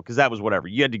last field goal, because that was whatever.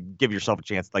 You had to give yourself a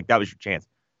chance. Like, that was your chance.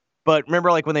 But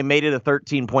remember, like, when they made it a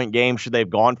 13-point game, should they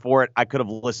have gone for it? I could have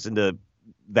listened to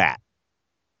that.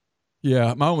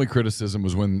 Yeah, my only criticism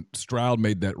was when Stroud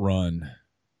made that run,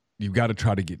 you've got to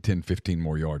try to get 10, 15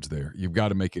 more yards there. You've got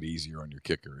to make it easier on your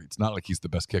kicker. It's not like he's the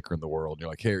best kicker in the world. You're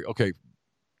like, hey, okay,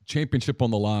 championship on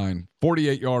the line,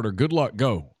 48-yarder, good luck,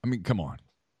 go. I mean, come on.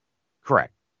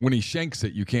 Correct. When he shanks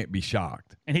it, you can't be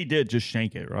shocked. And he did just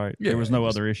shank it, right? Yeah, there was no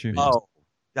other issue. Oh,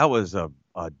 that was a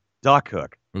duck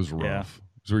hook. It was rough. Yeah.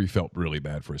 It was where he felt really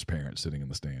bad for his parents sitting in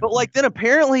the stand. But then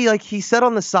apparently, he said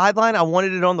on the sideline, I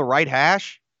wanted it on the right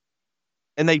hash,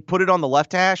 and they put it on the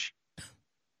left hash.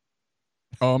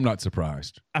 Oh, I'm not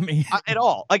surprised. I mean, At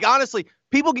all. Honestly,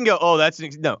 people can go, oh,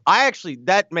 no.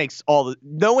 That makes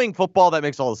knowing football, that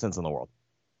makes all the sense in the world.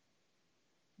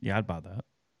 yeah, I'd buy that.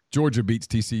 Georgia beats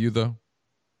TCU, though.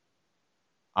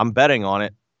 I'm betting on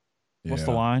it. What's Yeah,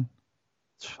 the line?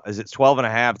 Is it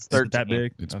 12.5? It's 13. Is it that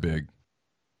big? It's Okay. big.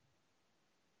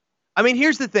 I mean,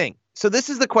 here's the thing. So this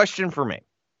is the question for me.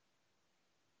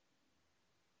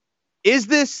 Is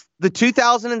this the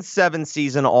 2007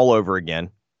 season all over again?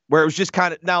 Where it was just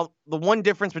kind of, now the one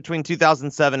difference between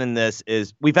 2007 and this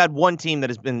is we've had one team that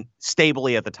has been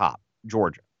stably at the top,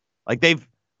 Georgia. They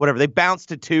bounced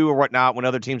to 2 or whatnot when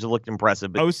other teams have looked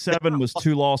impressive. But 07 was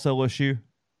 2-loss LSU.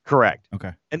 correct.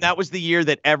 Okay. And that was the year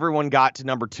that everyone got to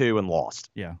number 2 and lost.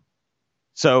 Yeah.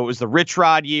 So it was the Rich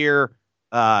Rod year,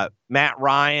 Matt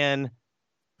Ryan,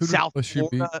 Who did South LSU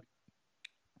beat? Florida.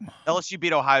 LSU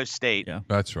beat Ohio State. Yeah.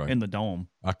 That's right. In the dome.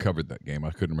 I covered that game. I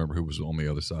couldn't remember who was on the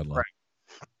other sideline. Right.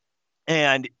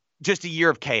 And just a year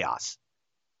of chaos.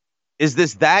 Is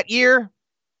this that year?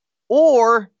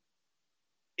 Or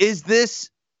is this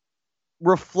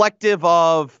reflective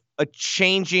of a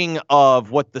changing of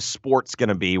what the sport's going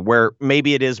to be, where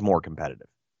maybe it is more competitive?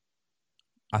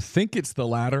 I think it's the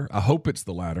latter. I hope it's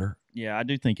the latter. Yeah, I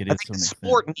do think it I is. think to the an extent.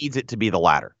 sport needs it to be the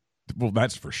latter. Well,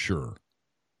 that's for sure.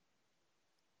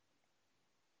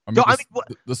 I No, the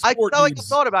I sport I needs,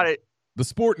 thought about it. the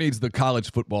sport needs the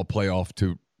college football playoff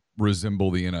to resemble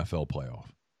the NFL playoff.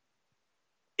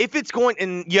 If it's going,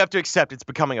 and you have to accept it's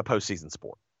becoming a postseason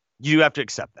sport. You have to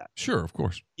accept that. Sure, of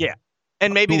course.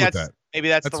 And maybe Cool with that's that. maybe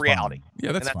that's the reality. Fine.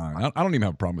 Yeah, that's And that's fine. I don't even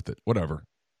have a problem with it. Whatever.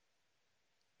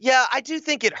 Yeah, I do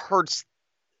think it hurts.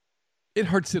 It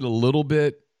hurts it a little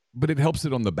bit, but it helps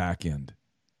it on the back end.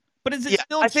 But does it Yeah,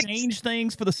 still I think- change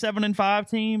things for the 7-5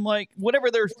 team?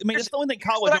 Whatever there's, it's the only thing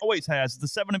college always has. The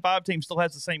 7-5 team still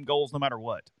has the same goals no matter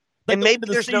what. They And go maybe into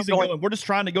the there's no season going- going, we're just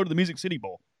trying to go to the Music City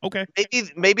Bowl. Okay.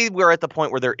 Maybe we're at the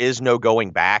point where there is no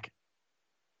going back.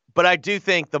 But I do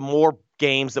think the more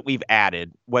games that we've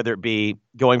added, whether it be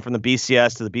going from the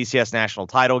BCS to the BCS national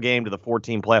title game to the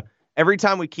 14 playoff, every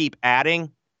time we keep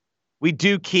adding, we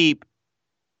do keep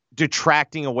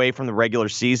detracting away from the regular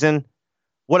season.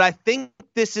 What I think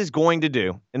this is going to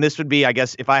do, and this would be, I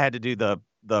guess, if I had to do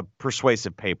the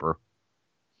persuasive paper,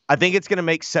 I think it's going to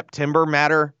make September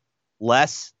matter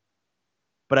less,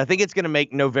 but I think it's going to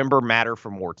make November matter for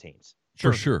more teams.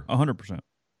 For sure. 100%.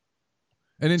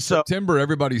 And in So- September,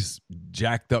 everybody's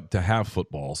jacked up to have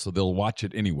football, so they'll watch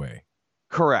it anyway.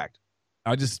 Correct.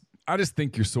 I just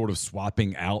think you're sort of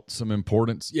swapping out some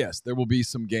importance. Yes, there will be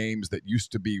some games that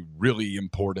used to be really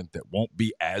important that won't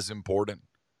be as important.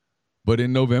 But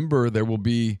in November, there will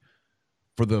be,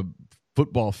 for the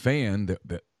football fan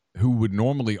that who would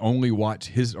normally only watch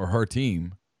his or her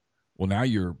team, well, now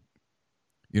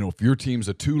if your team's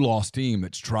a 2-loss team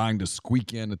that's trying to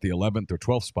squeak in at the 11th or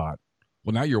 12th spot,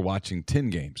 well, now you're watching 10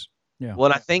 games. Yeah. Well,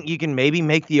 and I think you can maybe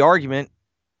make the argument,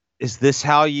 is this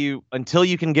how until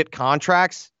you can get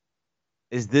contracts,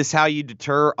 is this how you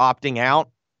deter opting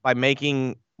out by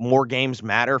making more games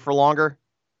matter for longer?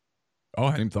 Oh,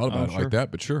 I hadn't even thought about it sure. like that,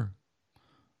 but sure.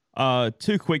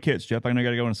 2 quick hits, Jeff. I know I got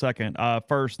to go in a second.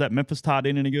 First, that Memphis tight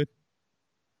end any good?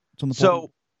 It's on the portal.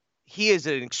 So he is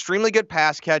an extremely good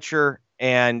pass catcher,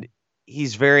 and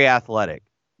he's very athletic.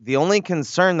 The only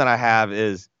concern that I have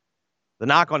is the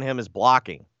knock on him is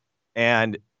blocking.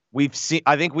 And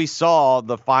I think we saw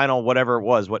the final, whatever it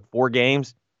was, 4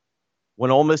 games? When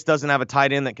Ole Miss doesn't have a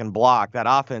tight end that can block, that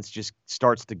offense just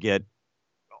starts to get,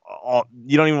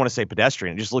 you don't even want to say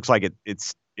pedestrian. It just looks like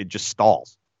it just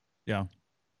stalls. Yeah.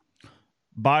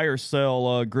 Buy or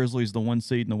sell Grizzlies the 1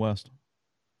 seed in the West?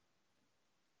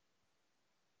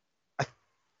 I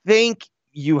think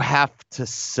you have to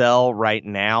sell right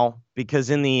now, because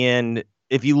in the end,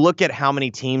 if you look at how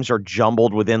many teams are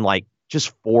jumbled within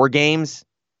just 4 games,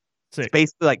 6. it's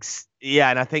basically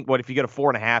and I think if you go to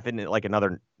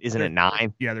 4.5, isn't it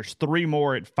 9? Yeah, there's 3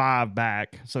 more at 5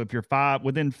 back. So if you're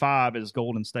within 5 is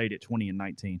Golden State at 20 and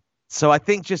 19. So I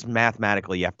think just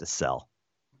mathematically you have to sell.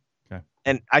 Okay.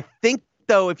 And I think,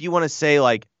 though, if you want to say,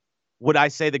 would I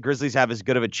say the Grizzlies have as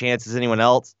good of a chance as anyone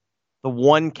else? The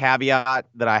one caveat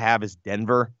that I have is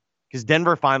Denver, because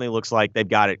Denver finally looks like they've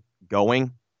got it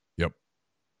going. Yep.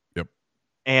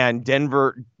 And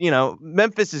Denver,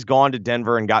 Memphis has gone to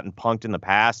Denver and gotten punked in the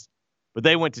past, but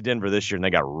they went to Denver this year and they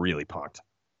got really punked.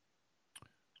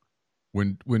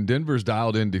 When Denver's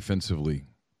dialed in defensively,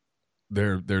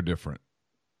 they're different.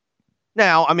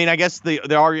 Now, I mean, I guess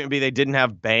the argument would be they didn't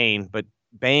have Bane, but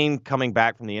Bane coming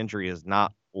back from the injury has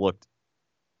not looked.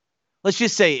 Let's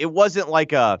just say it wasn't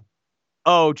like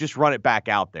just run it back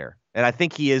out there. And I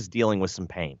think he is dealing with some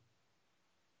pain.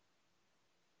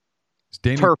 Is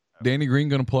Danny Green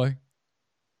going to play?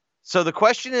 So the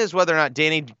question is whether or not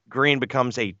Danny Green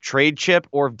becomes a trade chip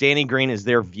or if Danny Green is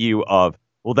their view of,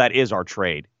 well, that is our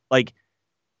trade. Like,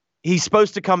 he's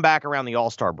supposed to come back around the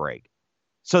All-Star break.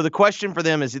 So the question for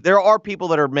them is, there are people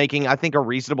that are making, I think, a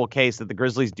reasonable case that the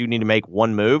Grizzlies do need to make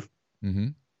one move. Mm-hmm.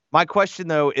 My question,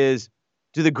 though, is,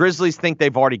 do the Grizzlies think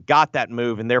they've already got that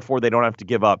move and therefore they don't have to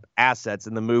give up assets,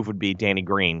 and the move would be Danny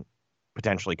Green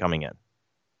potentially coming in?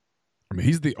 I mean,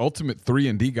 he's the ultimate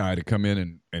 3-and-D guy to come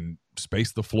in and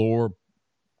space the floor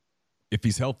if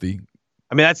he's healthy.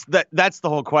 I mean, that's the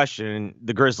whole question. And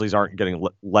the Grizzlies aren't going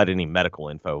to let any medical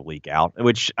info leak out,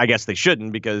 which I guess they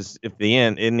shouldn't, because in the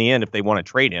end, if they want to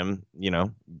trade him,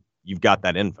 you've got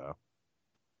that info.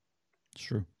 It's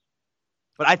true.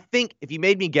 But I think if you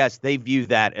made me guess, they view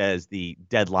that as the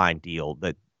deadline deal,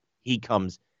 that he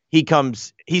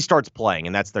starts playing,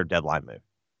 and that's their deadline move.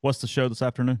 What's the show this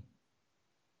afternoon?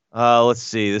 Let's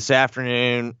see. This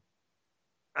afternoon,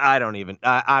 I don't even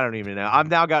know. I've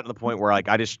now gotten to the point where, like,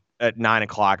 I just at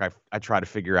 9:00, I try to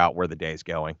figure out where the day's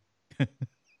going.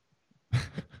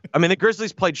 I mean, the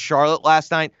Grizzlies played Charlotte last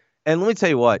night, and let me tell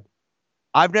you what,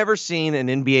 I've never seen an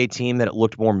NBA team that it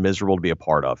looked more miserable to be a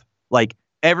part of. Like,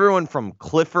 everyone from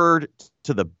Clifford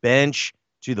to the bench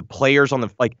to the players on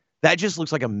that just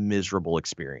looks like a miserable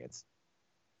experience.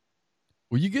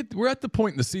 Well, we're at the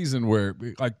point in the season where,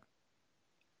 like,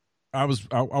 I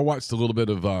watched a little bit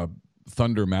of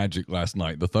Thunder Magic last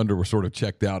night. The Thunder were sort of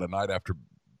checked out a night after.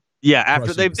 Yeah,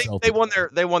 after they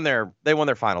won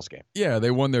their finals game. Yeah,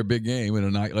 they won their big game, and a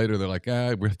night later they're like,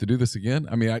 we have to do this again.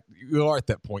 I mean, you are at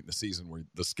that point in the season where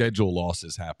the schedule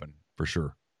losses happen for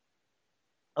sure.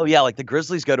 Oh yeah, like the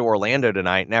Grizzlies go to Orlando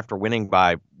tonight, and after winning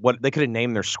by what they could have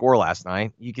named their score last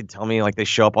night, you could tell me like they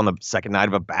show up on the second night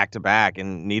of a back-to-back,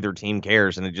 and neither team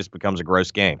cares, and it just becomes a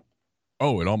gross game.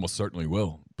 Oh, it almost certainly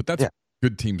will. But that's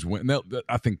good teams win.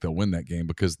 I think they'll win that game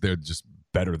because they're just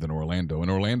better than Orlando.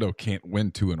 And Orlando can't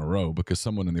win 2 in a row because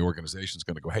someone in the organization is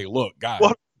going to go, hey, look, guys.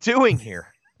 What are we doing here?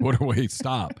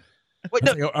 Stop. Wait,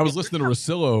 no, I was listening to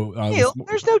Russillo.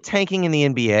 There's no tanking in the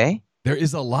NBA. There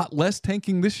is a lot less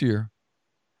tanking this year.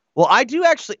 Well,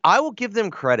 I will give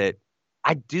them credit.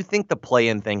 I do think the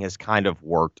play-in thing has kind of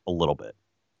worked a little bit.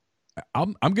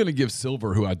 I'm going to give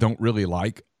Silver, who I don't really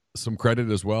like, some credit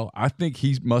as well. I think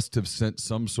he must have sent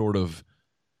some sort of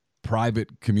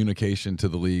private communication to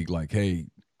the league like, hey,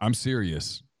 I'm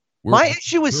serious. My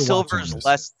issue with Silver is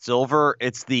less Silver.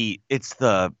 It's the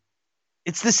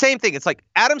same thing. It's like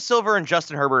Adam Silver and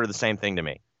Justin Herbert are the same thing to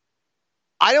me.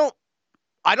 I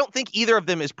don't think either of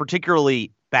them is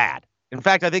particularly bad. In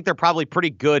fact, I think they're probably pretty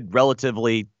good relative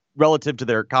to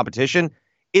their competition.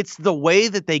 It's the way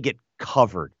that they get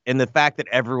covered and the fact that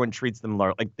everyone treats them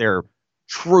like they're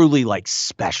truly like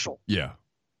special. Yeah.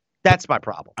 That's my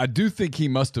problem. I do think he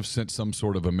must have sent some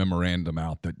sort of a memorandum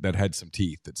out that had some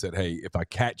teeth that said, hey, if I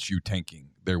catch you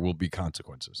tanking, there will be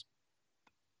consequences.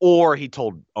 Or he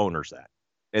told owners that.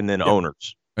 And then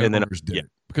owners. And then owners did it.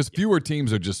 Because fewer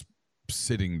teams are just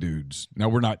sitting dudes. Now,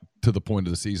 we're not to the point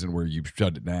of the season where you've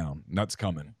shut it down. And that's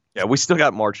coming. Yeah, we still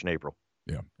got March and April.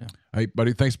 Yeah. Hey,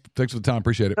 buddy, thanks for the time.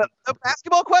 Appreciate it. No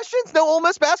basketball questions? No Ole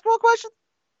Miss basketball questions?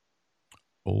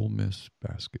 Ole Miss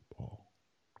basketball.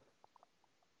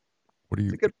 What are you?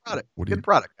 It's a good product. Good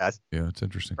product, guys. Yeah, it's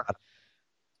interesting.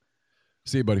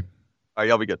 See you, buddy. All right,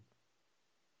 y'all be good.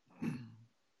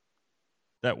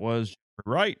 That was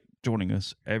right. Joining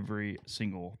us every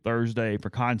single Thursday. For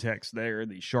context there,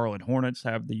 the Charlotte Hornets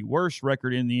have the worst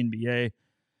record in the NBA.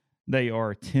 They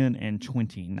are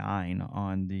 10-29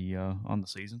 on the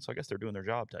season. So I guess they're doing their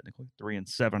job technically.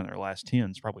 3-7 in their last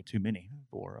 10 is probably too many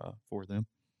for them.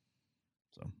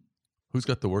 So who's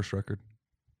got the worst record?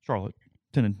 Charlotte,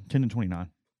 10-29.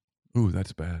 Ooh,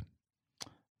 that's bad.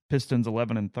 Pistons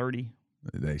 11-30.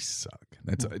 They suck.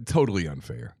 That's totally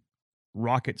unfair.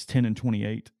 Rockets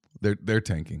 10-28. They're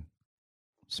tanking.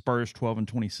 Spurs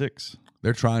 12-26.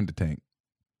 They're trying to tank.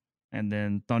 And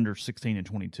then Thunder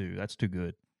 16-22. That's too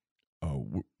good.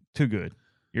 Oh, too good.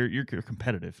 You're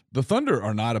competitive. The Thunder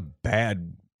are not a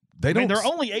bad. They're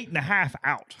only 8.5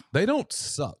 out. They don't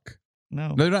suck.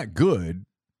 No. They're not good,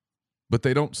 but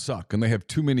they don't suck, and they have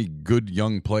too many good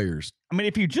young players. I mean,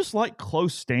 if you just like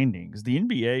close standings, the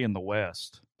NBA and the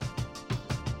West.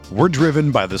 We're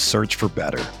driven by the search for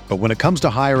better. But when it comes to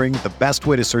hiring, the best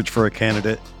way to search for a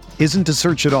candidate isn't to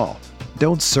search at all.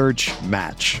 Don't search,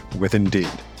 match with Indeed.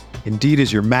 Indeed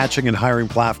is your matching and hiring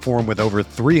platform with over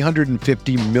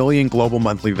 350 million global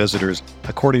monthly visitors,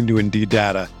 according to Indeed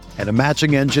data, and a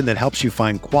matching engine that helps you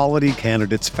find quality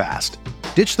candidates fast.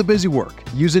 Ditch the busy work.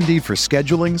 Use Indeed for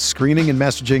scheduling, screening, and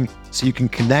messaging so you can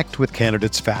connect with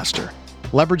candidates faster.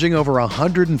 Leveraging over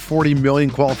 140 million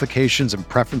qualifications and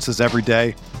preferences every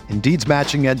day, Indeed's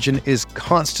matching engine is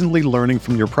constantly learning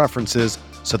from your preferences,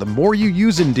 so the more you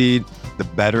use Indeed, the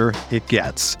better it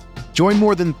gets. Join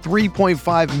more than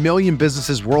 3.5 million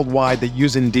businesses worldwide that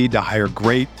use Indeed to hire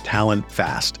great talent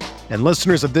fast. And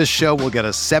listeners of this show will get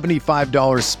a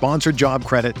 $75 sponsored job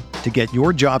credit to get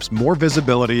your jobs more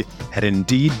visibility at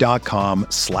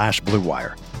Indeed.com/Blue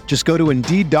Wire. Just go to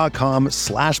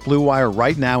Indeed.com/Blue Wire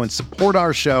right now and support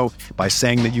our show by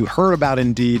saying that you heard about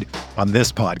Indeed on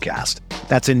this podcast.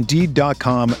 That's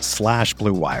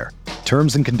Indeed.com/Blue Wire.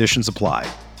 Terms and conditions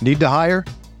apply. Need to hire?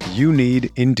 You need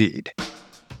Indeed.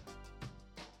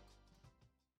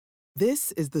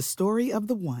 This is the story of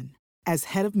the one. As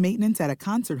head of maintenance at a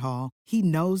concert hall, he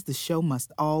knows the show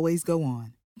must always go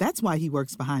on. That's why he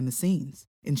works behind the scenes,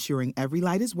 ensuring every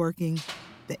light is working,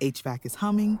 the HVAC is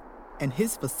humming, and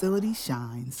his facility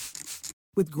shines.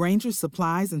 With Grainger's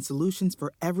supplies and solutions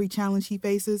for every challenge he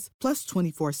faces, plus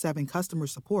 24/7 customer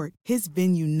support, his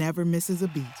venue never misses a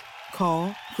beat.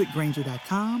 Call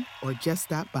quickgrainger.com or just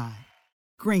stop by.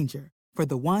 Grainger, for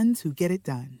the ones who get it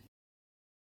done.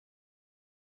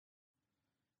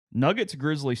 Nuggets,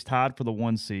 Grizzlies tied for the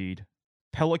 1 seed.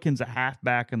 Pelicans a half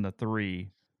back in the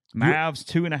 3. Mavs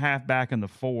 2.5 back in the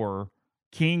 4.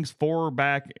 Kings 4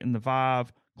 back in the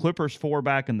 5. Clippers 4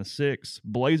 back in the 6.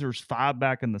 Blazers 5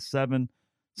 back in the 7.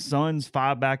 Suns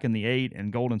 5 back in the 8.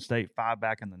 And Golden State 5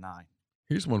 back in the 9.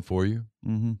 Here's one for you.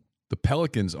 Mm-hmm. The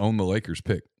Pelicans own the Lakers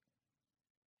pick.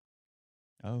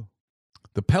 Oh.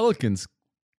 The Pelicans,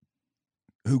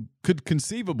 who could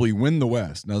conceivably win the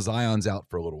West. Now, Zion's out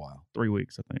for a little while. 3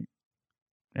 weeks, I think.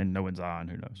 And no one's on.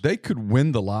 Who knows? They could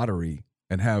win the lottery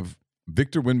and have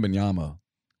Victor Wembanyama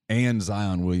and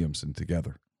Zion Williamson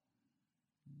together.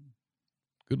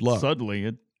 Good luck. Suddenly,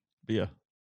 it'd be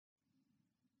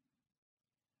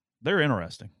they're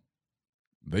interesting.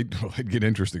 They'd get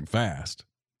interesting fast.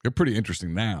 They're pretty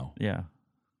interesting now. Yeah.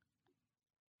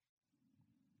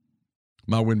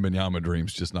 My Wembanyama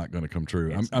dream's just not going to come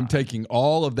true. I'm taking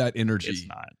all of that energy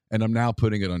and I'm now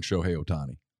putting it on Shohei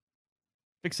Ohtani.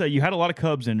 Like say, you had a lot of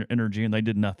Cubs energy and they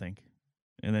did nothing.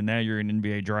 And then now you're in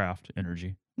NBA draft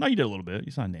energy. No, you did a little bit.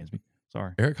 You signed Dansby.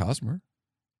 Sorry. Eric Hosmer.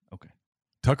 Okay.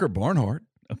 Tucker Barnhart.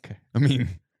 Okay. I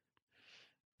mean,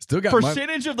 still got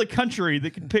percentage of the country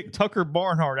that can pick Tucker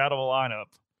Barnhart out of a lineup.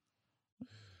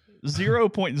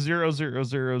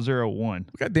 0.00001.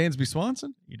 We got Dansby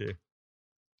Swanson. You do.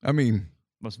 I mean,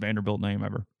 most Vanderbilt name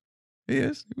ever. He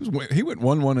is. He went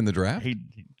 1-1 in the draft. He's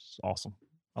awesome.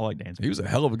 I like Dansby. He was a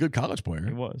hell of a good college player.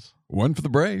 He was. Won for the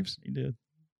Braves. He did.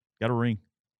 Got a ring.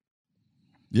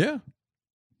 Yeah.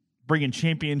 Bringing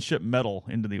championship medal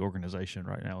into the organization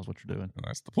right now is what you're doing. Well,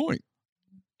 that's the point.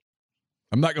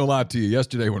 I'm not going to lie to you.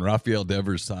 Yesterday when Rafael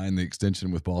Devers signed the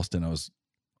extension with Boston, I was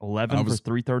 11 for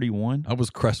 331. I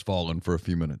was crestfallen for a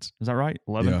few minutes. Is that right?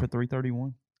 11 for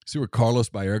 331. See where Carlos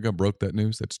Baerga broke that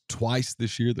news? That's twice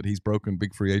this year that he's broken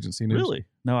big free agency news. Really?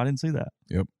 No, I didn't see that.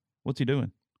 Yep. What's he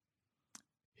doing?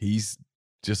 He's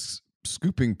just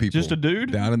scooping people. Just a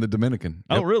dude? Down in the Dominican.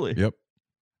 Oh, really? Yep.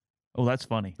 Oh, that's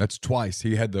funny. That's twice.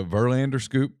 He had the Verlander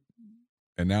scoop,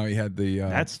 and now he had the...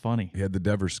 that's funny. He had the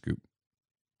Devers scoop.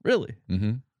 Really?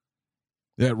 Mm-hmm.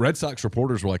 Yeah, Red Sox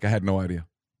reporters were like, I had no idea.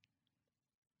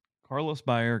 Carlos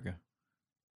Baerga.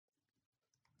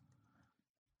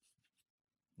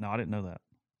 No, I didn't know that.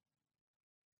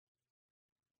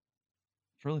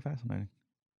 It's really fascinating.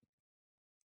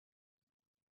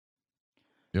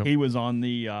 Yep. He was on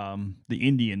the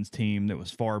Indians team that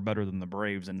was far better than the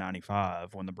Braves in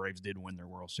 '95 when the Braves did win their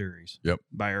World Series. Yep.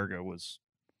 Baerga was.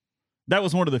 That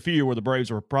was one of the few where the Braves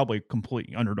were probably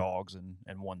complete underdogs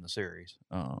and won the series.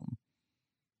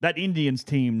 That Indians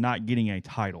team not getting a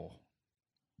title.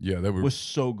 Yeah, they were was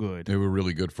so good. They were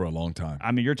really good for a long time.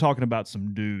 I mean, you're talking about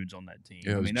some dudes on that team.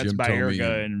 Yeah, I mean, that's Jim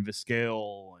Baerga and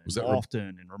Vizquel and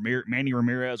Lofton and Manny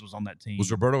Ramirez was on that team.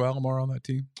 Was Roberto Alomar on that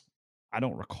team? I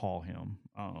don't recall him.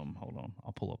 Hold on.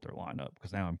 I'll pull up their lineup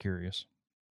because now I'm curious.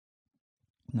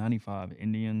 95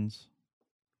 Indians.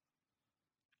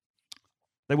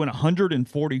 They went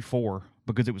 144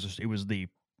 because it was the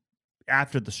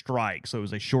after the strike, so it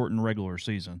was a shortened regular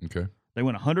season. Okay. They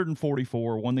went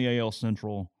 144, won the AL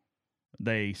Central.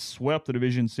 They swept the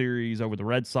division series over the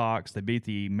Red Sox. They beat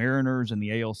the Mariners in the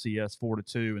ALCS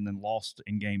 4-2, and then lost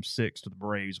in Game 6 to the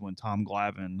Braves when Tom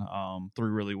Glavine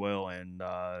threw really well, and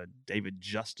David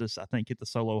Justice, I think, hit the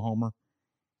solo homer.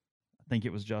 I think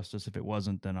it was Justice. If it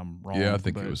wasn't, then I'm wrong. Yeah, I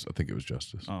think it was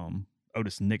Justice.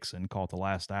 Otis Nixon caught the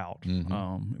last out.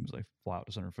 Mm-hmm. It was a fly out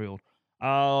to center field.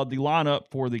 The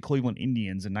lineup for the Cleveland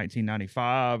Indians in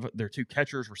 1995, their two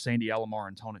catchers were Sandy Alomar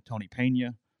and Tony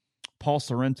Pena. Paul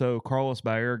Sorrento, Carlos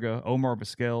Baerga, Omar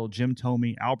Vizquel, Jim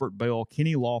Thome, Albert Bell,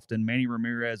 Kenny Lofton, Manny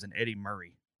Ramirez, and Eddie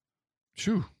Murray.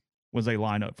 Shoo. Was a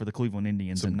lineup for the Cleveland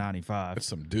Indians in 95. That's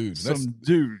some dudes.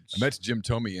 Dudes. And that's Jim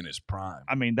Thome in his prime.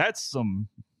 I mean, that's some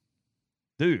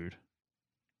dude.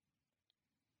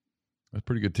 That's a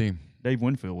pretty good team. Dave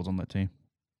Winfield was on that team.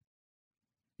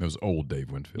 It was old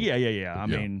Dave Winfield. Yeah. I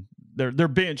mean, their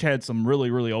bench had some really,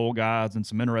 really old guys and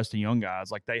some interesting young guys.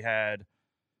 Like they had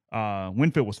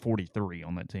Winfield was 43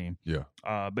 on that team. Yeah.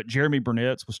 But Jeremy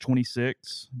Burnett was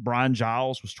 26. Brian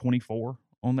Giles was 24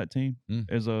 on that team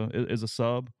as a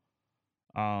sub.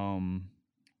 Who's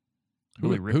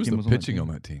the pitching on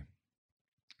that team?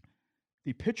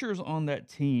 The pitchers on that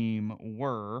team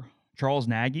were Charles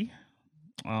Nagy.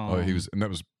 That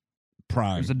was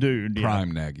prime. He was a dude.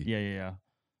 Prime Nagy. Yeah.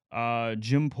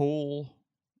 Jim Poole,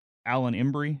 Alan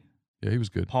Embry. Yeah, he was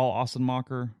good. Paul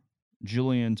Ossenmacher,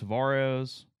 Julian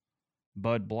Tavares,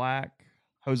 Bud Black,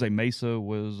 Jose Mesa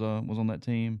was on that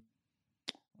team.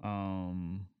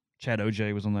 Chad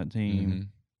Oj was on that team.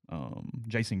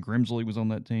 Jason Grimsley was on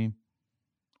that team.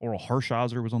 Oral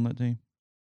Hershiser was on that team.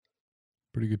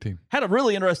 Pretty good team. Had a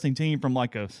really interesting team from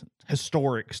like a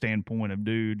historic standpoint of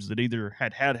dudes that either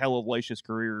had hellacious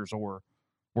careers or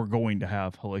were going to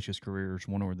have hellacious careers,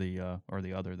 one or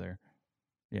the other there.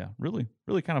 Yeah, really,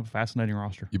 really kind of a fascinating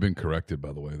roster. You've been corrected,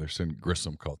 by the way. They're saying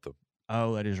Grissom caught the.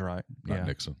 Oh, that is right. Not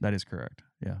Nixon. That is correct.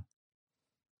 Yeah.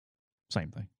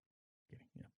 Same thing.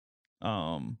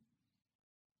 Yeah.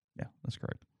 Yeah, that's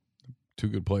correct. Two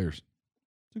good players.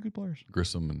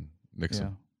 Grissom and Nixon.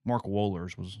 Yeah. Mark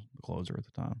Wohlers was the closer at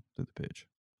the time through the pitch.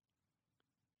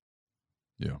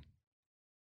 Yeah.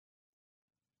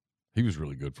 He was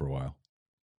really good for a while.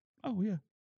 Oh, yeah.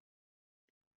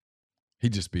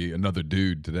 He'd just be another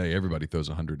dude today. Everybody throws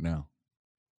 100 now.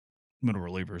 Middle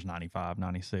relievers, 95,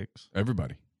 96.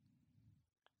 Everybody.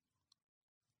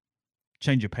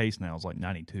 Change of pace now is like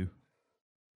 92.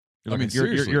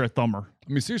 Seriously. You're a thumber.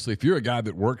 I mean, seriously, if you're a guy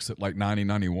that works at like 90,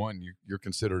 91, you're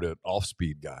considered an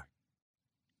off-speed guy.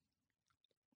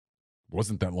 It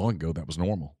wasn't that long ago that was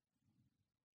normal.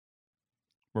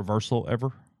 Reversal ever?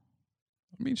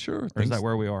 I mean, sure. Or is that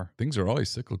where we are? Things are always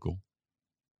cyclical.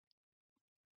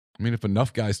 I mean, if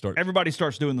enough guys start... Everybody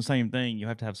starts doing the same thing. You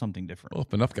have to have something different. Well,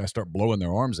 if enough guys start blowing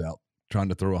their arms out trying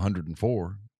to throw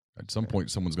 104, at some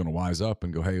point someone's going to wise up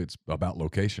and go, hey, it's about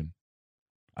location.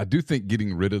 I do think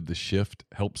getting rid of the shift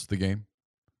helps the game.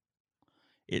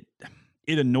 It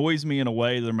annoys me in a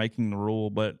way they're making the rule,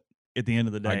 but at the end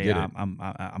of the day,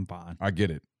 I'm fine. I get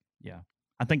it. Yeah.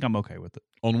 I think I'm okay with it.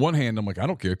 On one hand, I'm like, I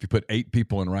don't care if you put 8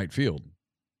 people in right field.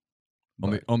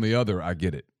 On the other, I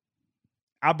get it.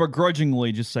 I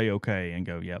begrudgingly just say okay and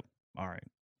go, yep, all right.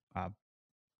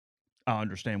 I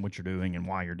understand what you're doing and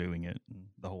why you're doing it, and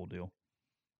the whole deal.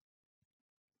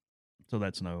 So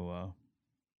that's no...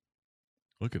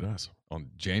 Look at us. On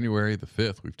January the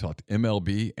 5th, we've talked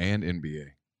MLB and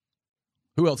NBA.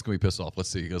 Who else can we piss off? Let's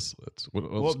see.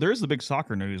 Well, there's the big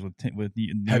soccer news with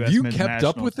Have US you men's kept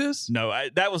nationals. up with this? No,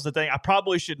 that was the thing. I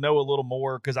probably should know a little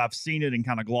more because I've seen it and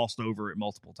kind of glossed over it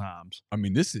multiple times. I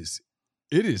mean, it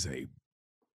is a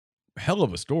hell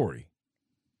of a story.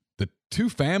 The two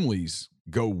families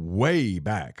go way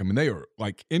back. I mean, they are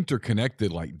like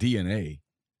interconnected like DNA.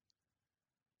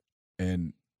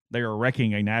 And they are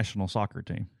wrecking a national soccer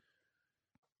team.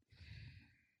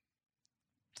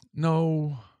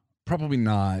 No, probably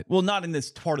not. Well, not in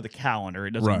this part of the calendar.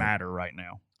 It doesn't matter right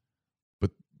now.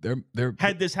 But they're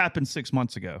had this happened 6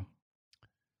 months ago.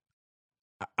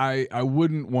 I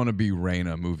wouldn't want to be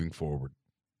Reyna moving forward,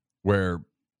 where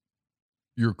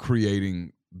you're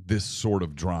creating this sort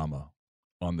of drama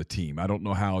on the team. I don't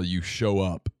know how you show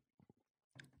up.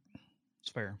 It's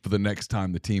fair. For the next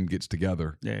time the team gets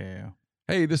together. Yeah.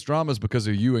 Hey, this drama is because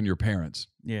of you and your parents.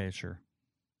 Yeah, sure.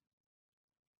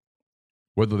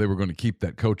 Whether they were going to keep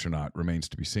that coach or not remains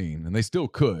to be seen. And they still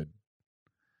could.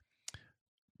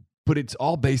 But it's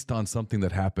all based on something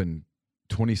that happened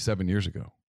 27 years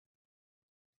ago.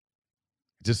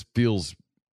 It just feels,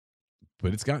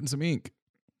 but it's gotten some ink.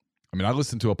 I mean, I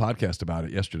listened to a podcast about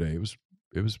it yesterday.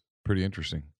 It was pretty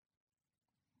interesting.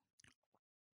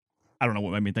 I don't know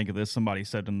what made me think of this. Somebody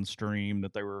said in the stream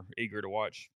that they were eager to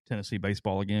watch Tennessee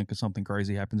baseball again because something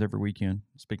crazy happens every weekend.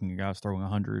 Speaking of guys throwing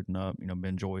 100 and up,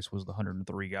 Ben Joyce was the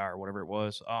 103 guy or whatever it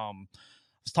was. I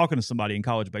was talking to somebody in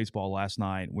college baseball last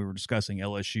night. We were discussing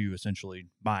LSU essentially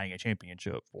buying a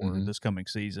championship for this coming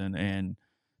season, and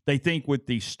they think with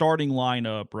the starting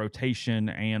lineup, rotation,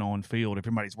 and on field, if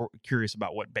anybody's curious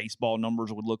about what baseball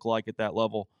numbers would look like at that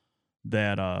level,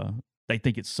 that they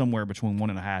think it's somewhere between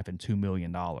 $1.5 and $2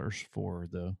 million for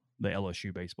the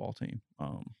LSU baseball team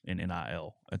in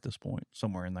NIL at this point,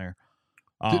 somewhere in there.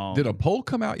 Did a poll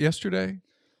come out yesterday?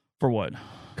 For what?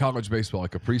 College baseball,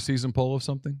 like a preseason poll of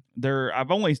something? The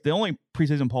only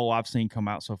preseason poll I've seen come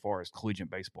out so far is collegiate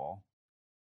baseball.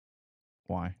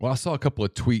 Why? Well, I saw a couple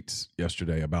of tweets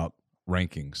yesterday about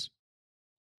rankings.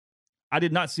 I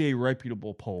did not see a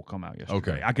reputable poll come out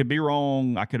yesterday. Okay. I could be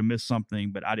wrong. I could have missed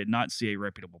something, but I did not see a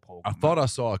reputable poll come I thought out. I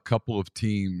saw a couple of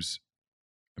teams.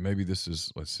 Maybe this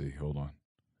is, let's see, hold on.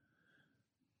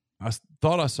 I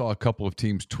thought I saw a couple of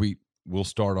teams tweet, we'll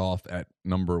start off at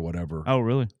number whatever. Oh,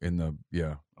 really?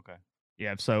 Yeah. Okay.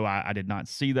 Yeah, so I did not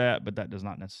see that, but that does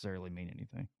not necessarily mean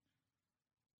anything.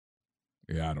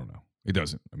 Yeah, I don't know. It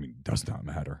doesn't. I mean, it does not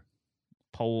matter.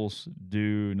 Polls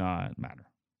do not matter.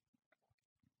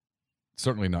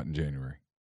 Certainly not in January.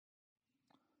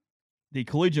 The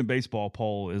collegiate baseball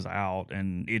poll is out,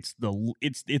 and it's the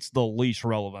least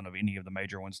relevant of any of the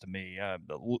major ones to me.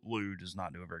 The Lou does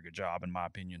not do a very good job, in my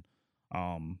opinion.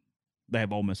 They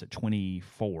have Ole Miss at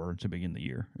 24 to begin the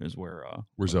year. Is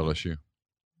where's LSU?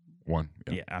 1.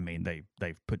 Yeah, I mean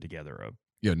they've put together a.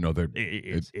 Yeah, no,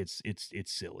 it's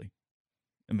silly.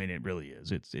 I mean, it really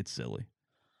is. It's silly.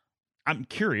 I'm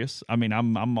curious. I mean,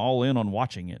 I'm all in on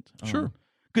watching it. Sure.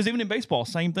 Because even in baseball,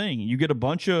 same thing. You get a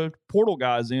bunch of portal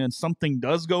guys in. Something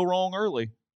does go wrong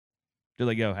early. Do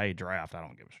they go, hey, draft? I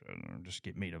don't give a shit. Just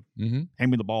get me to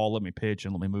hand me the ball, let me pitch,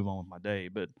 and let me move on with my day.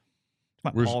 But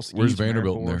where's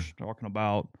Vanderbilt in there? Talking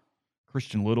about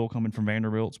Christian Little coming from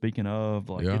Vanderbilt. Speaking of,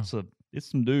 it's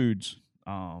some dudes.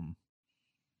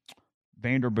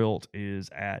 Vanderbilt is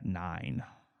at 9.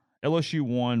 LSU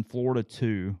 1, Florida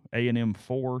 2, A&M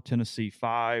 4, Tennessee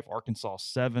 5, Arkansas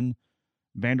 7,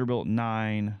 Vanderbilt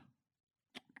 9,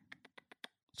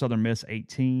 Southern Miss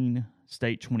 18,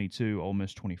 State 22, Ole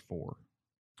Miss 24.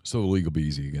 So the league will be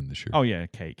easy again this year. Oh yeah,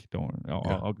 cake.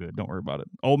 All good. Don't worry about it.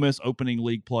 Ole Miss opening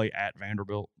league play at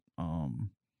Vanderbilt.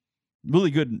 Really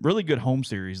good home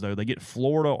series though. They get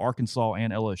Florida, Arkansas,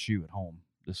 and LSU at home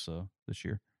this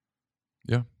year.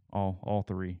 Yeah. All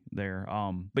three there.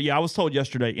 But yeah, I was told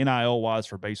yesterday, NIL wise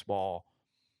for baseball,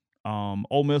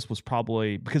 Ole Miss was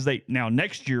probably because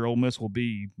next year Ole Miss will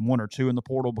be 1 or 2 in the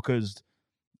portal because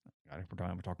we're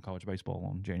talking college baseball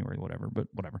on January, whatever. But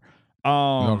whatever.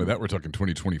 Not only that, we're talking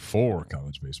 2024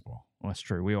 college baseball. Well, that's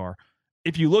true. We are.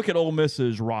 If you look at Ole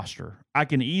Miss's roster, I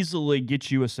can easily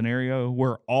get you a scenario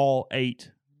where all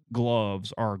 8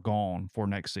 gloves are gone for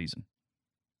next season.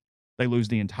 They lose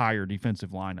the entire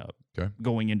defensive lineup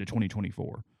going into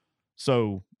 2024.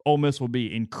 So Ole Miss will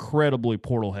be incredibly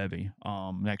portal heavy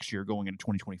next year going into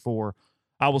 2024.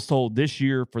 I was told this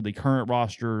year for the current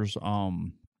rosters,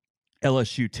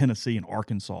 LSU, Tennessee, and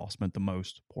Arkansas spent the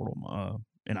most portal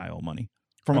NIL money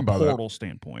from a portal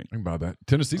standpoint. I can buy that.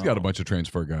 Tennessee's got a bunch of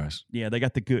transfer guys. Yeah, they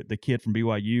got the kid from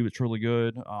BYU. It's really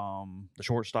good. The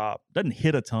shortstop doesn't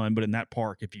hit a ton, but in that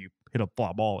park, if you hit a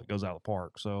fly ball, it goes out of the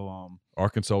park. So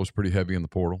Arkansas was pretty heavy in the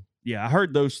portal. Yeah, I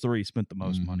heard those 3 spent the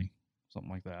most money, something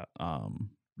like that.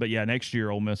 But yeah, next year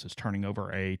Ole Miss is turning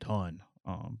over a ton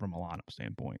from a lineup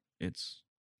standpoint. It's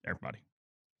everybody.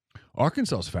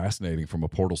 Arkansas is fascinating from a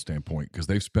portal standpoint because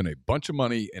they've spent a bunch of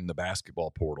money in the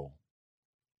basketball portal.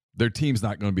 Their team's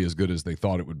not going to be as good as they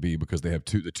thought it would be because they have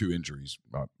the two injuries.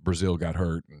 Brazile got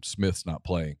hurt and Smith's not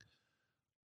playing.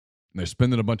 And they're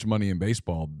spending a bunch of money in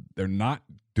baseball. They're not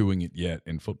doing it yet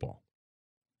in football.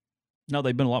 No,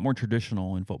 they've been a lot more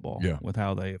traditional in football with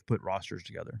how they have put rosters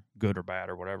together, good or bad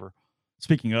or whatever.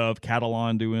 Speaking of,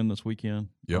 Catalan due in this weekend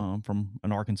from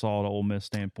an Arkansas to Ole Miss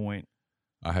standpoint.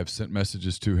 I have sent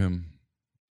messages to him.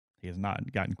 He has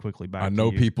not gotten quickly back. I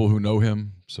know people who know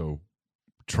him, so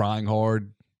trying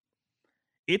hard.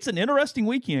 It's an interesting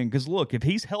weekend because, look, if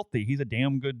he's healthy, he's a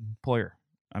damn good player.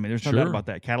 I mean, there's no doubt about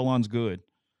that. Catalan's good.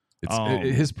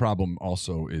 His problem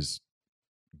also is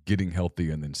getting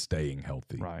healthy and then staying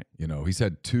healthy. Right. You know, he's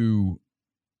had 2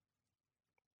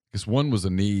 – because one was a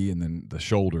knee and then the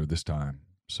shoulder this time.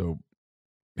 So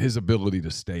his ability to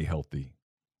stay healthy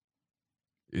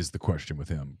is the question with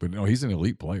him. But no, he's an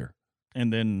elite player.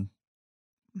 And then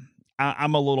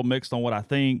I'm a little mixed on what I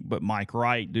think, but Mike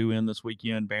Wright due in this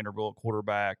weekend, Vanderbilt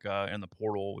quarterback in the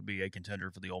portal would be a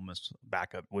contender for the Ole Miss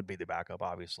backup, would be the backup,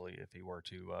 obviously, if he were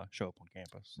to show up on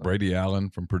campus. So. Brady Allen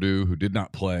from Purdue, who did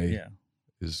not play,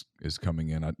 is coming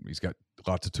in. He's got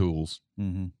lots of tools.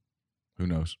 Mm-hmm. Who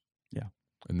knows? Yeah.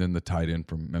 And then the tight end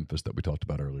from Memphis that we talked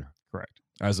about earlier. Correct.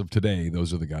 As of today,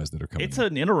 those are the guys that are coming. It's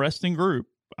an interesting group.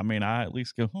 I mean, I at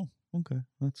least go, okay,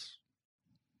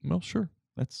 sure.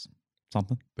 That's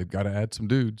something. They've got to add some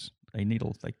dudes. They need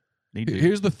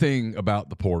Here's the thing about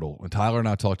the portal, and Tyler and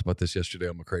I talked about this yesterday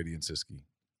on McCready and Siskey,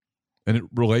 and it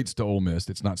relates to Ole Miss.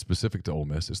 It's not specific to Ole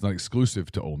Miss. It's not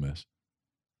exclusive to Ole Miss.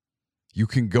 You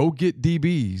can go get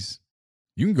DBs.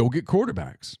 You can go get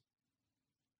quarterbacks.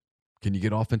 Can you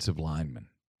get offensive linemen?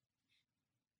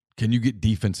 Can you get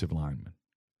defensive linemen?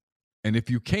 And if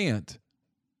you can't,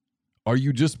 are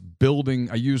you just building?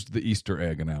 I used the Easter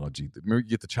egg analogy. Remember, you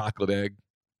get the chocolate egg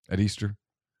at Easter,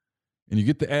 and you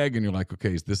get the egg, and you're like,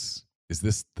 okay, is this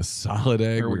the solid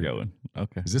egg? Where are we going?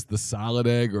 Okay, is this the solid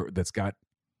egg, or that's got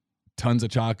tons of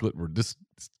chocolate? Or this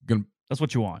gonna? That's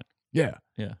what you want. Yeah.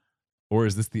 Or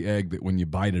is this the egg that when you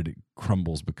bite it, it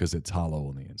crumbles because it's hollow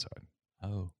on the inside?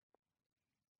 Oh.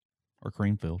 Or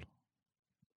cream filled.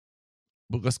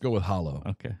 But let's go with hollow.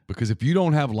 Okay. Because if you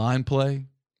don't have line play,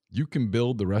 you can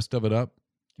build the rest of it up.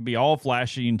 Be all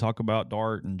flashy and talk about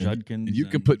Dart and Judkins. And you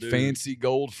can put fancy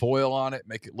gold foil on it,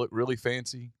 make it look really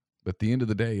fancy. But at the end of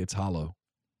the day, it's hollow.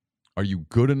 Are you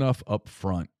good enough up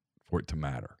front for it to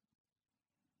matter?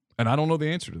 And I don't know the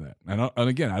answer to that. And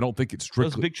again, I don't think it's strictly.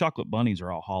 Those big chocolate bunnies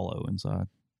are all hollow inside.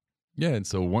 Yeah, and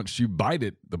so once you bite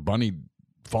it, the bunny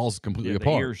falls completely the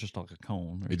apart. ear's just like a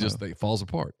cone. It falls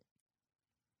apart.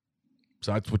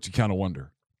 So that's what you kind of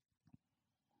wonder.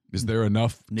 Is there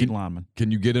enough? Linemen. Can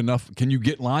you get enough? Can you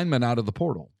get linemen out of the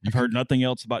portal? I've heard nothing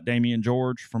else about Damian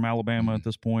George from Alabama at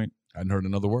this point. I hadn't heard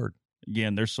another word.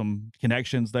 Again, there's some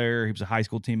connections there. He was a high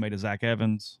school teammate of Zach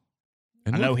Evans.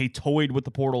 And I know he toyed with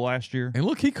the portal last year. And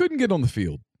look, he couldn't get on the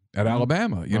field at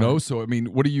Alabama, you know? So, I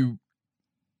mean,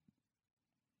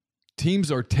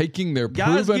 teams are taking their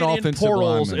proven offensive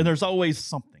portals, linemen. And there's always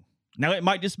something. Now, it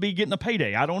might just be getting a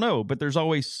payday. I don't know, but there's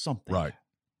always something.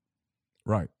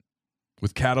 Right.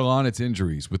 With Catalan, it's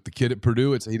injuries. With the kid at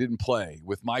Purdue, it's he didn't play.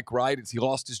 With Mike Wright, it's he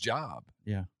lost his job.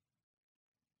 Yeah.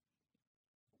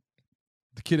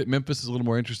 The kid at Memphis is a little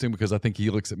more interesting because I think he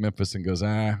looks at Memphis and goes,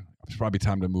 it's probably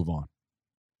time to move on.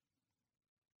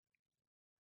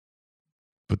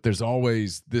 But there's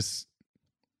always this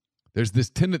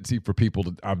tendency for people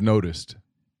to, I've noticed,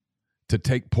 to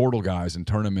take portal guys and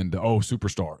turn them into,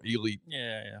 superstar, elite.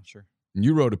 Yeah, sure. And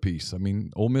you wrote a piece. I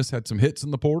mean, Ole Miss had some hits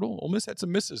in the portal. Ole Miss had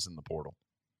some misses in the portal.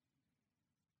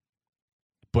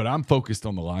 But I'm focused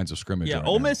on the lines of scrimmage. Yeah,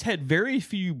 Ole Miss had very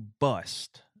few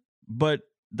busts, but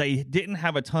they didn't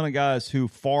have a ton of guys who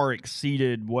far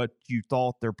exceeded what you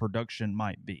thought their production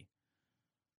might be.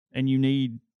 And you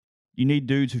need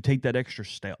dudes who take that extra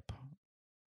step.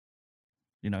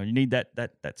 You need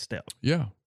that step. Yeah.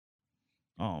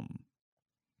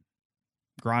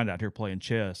 Grind out here playing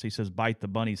chess. He says, bite the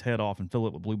bunny's head off and fill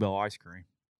it with Bluebell ice cream.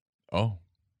 Oh.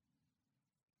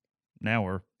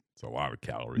 Now it's a lot of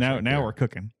calories. Now we're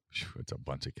cooking. It's a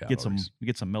bunch of calories.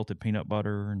 Get some melted peanut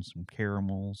butter and some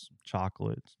caramels, some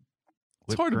chocolates.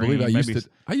 It's hard to believe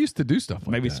I used to do stuff like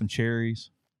that. Maybe some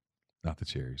cherries. Not the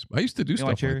cherries. I used to do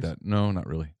stuff like that. No, not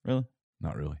really. Really?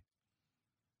 Not really.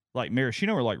 Like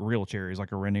maraschino or like real cherries,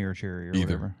 like a Rainier cherry or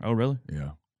whatever? Oh, really?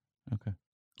 Yeah. Okay.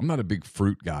 I'm not a big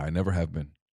fruit guy. I never have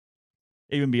been.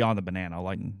 Even beyond the banana,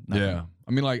 like nothing. Yeah.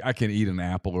 I mean, like I can eat an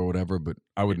apple or whatever, but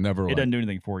I would never. It doesn't do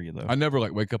anything for you though. I never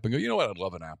wake up and go, you know what? I'd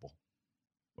love an apple,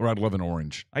 or I'd love an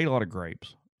orange. I eat a lot of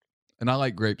grapes, and I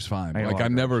like grapes fine. I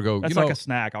never go. That's like a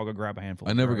snack. I'll go grab a handful.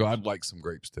 I never go. I'd like some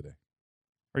grapes today.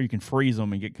 Or you can freeze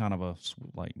them and get kind of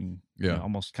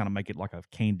almost kind of make it like a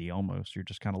candy. Almost, you're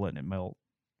just kind of letting it melt.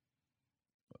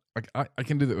 I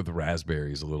can do that with the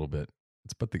raspberries a little bit.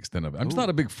 It's about the extent of it. I'm just not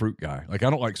a big fruit guy. Like I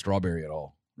don't like strawberry at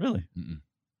all. Really? Mm-mm.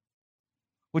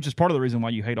 Which is part of the reason why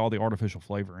you hate all the artificial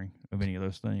flavoring of any of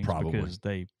those things. Probably. Because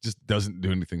they just doesn't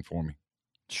do anything for me.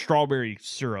 Strawberry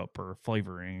syrup or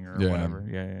flavoring or whatever.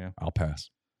 Yeah. I'll pass.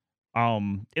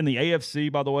 In the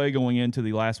AFC, by the way, going into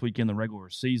the last weekend of the regular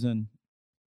season,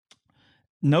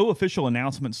 no official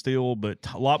announcement still, but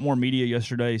a lot more media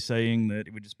yesterday saying that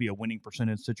it would just be a winning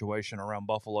percentage situation around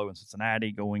Buffalo and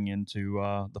Cincinnati going into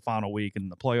the final week in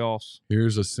the playoffs.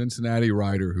 Here's a Cincinnati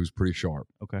writer who's pretty sharp.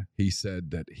 Okay. He said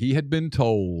that he had been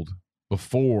told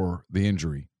before the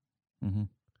injury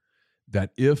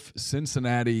that if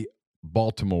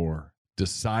Cincinnati-Baltimore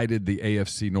decided the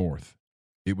AFC North,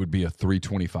 it would be a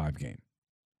 325 game.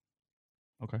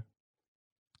 Okay.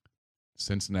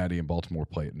 Cincinnati and Baltimore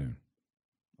play at noon.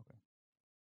 Okay.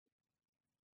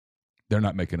 They're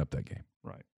not making up that game.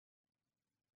 Right.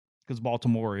 Because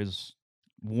Baltimore is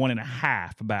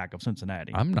 1.5 back of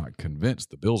Cincinnati. I'm not convinced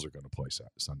the Bills are going to play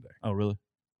Sunday. Oh, really?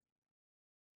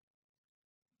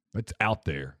 It's out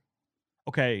there.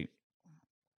 Okay.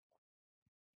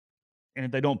 And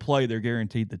if they don't play, they're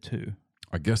guaranteed the 2.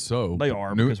 I guess so. They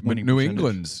are. New percentage.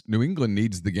 England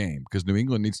needs the game because New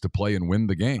England needs to play and win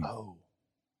the game. Oh.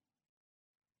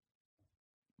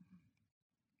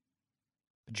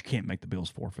 But you can't make the Bills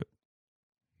forfeit.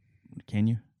 Can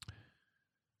you?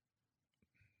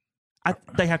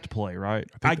 They have to play, right?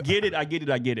 I get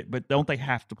it. But don't they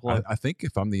have to play? I think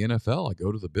if I'm the NFL, I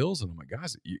go to the Bills and I'm like,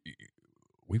 guys,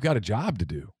 we've got a job to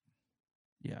do.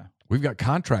 Yeah. We've got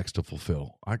contracts to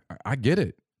fulfill. I get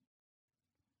it.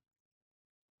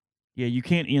 Yeah, you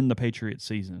can't end the Patriots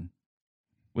season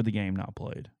with the game not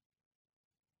played.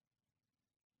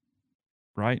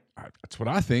 Right? That's what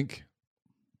I think.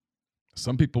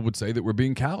 Some people would say that we're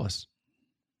being callous.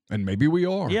 And maybe we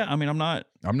are. Yeah, I mean, I'm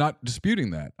not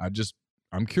disputing that.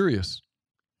 I'm curious.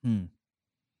 And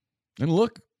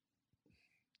look,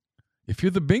 if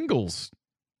you're the Bengals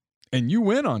and you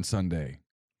win on Sunday,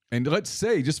 and let's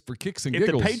say just for kicks and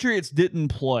giggles, if the Patriots didn't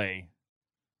play,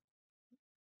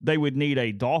 they would need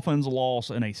a Dolphins loss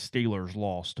and a Steelers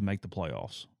loss to make the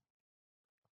playoffs.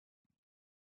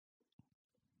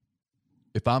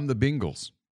 If I'm the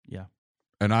Bengals, yeah,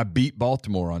 and I beat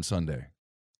Baltimore on Sunday,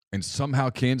 and somehow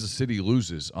Kansas City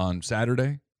loses on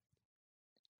Saturday,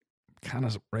 kind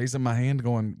of raising my hand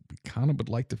going, we kind of would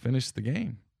like to finish the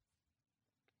game.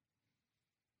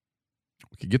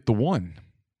 We could get the 1.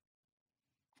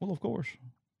 Well, of course.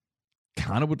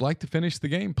 Kind of would like to finish the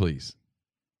game, please.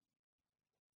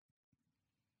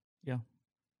 Yeah.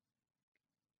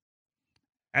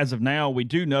 As of now, we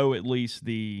do know at least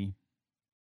well,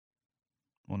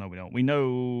 no, we don't. We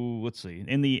know, let's see,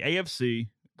 in the AFC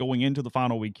going into the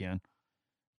final weekend,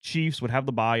 Chiefs would have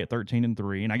the bye at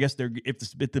 13-3, and I guess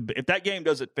if that game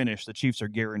doesn't finish, the Chiefs are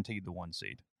guaranteed the 1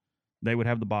 seed. They would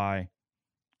have the bye.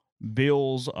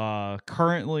 Bills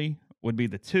currently would be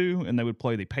the 2, and they would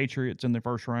play the Patriots in the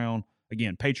first round.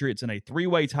 Again, Patriots in a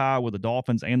 3-way tie with the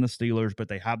Dolphins and the Steelers, but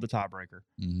they have the tiebreaker.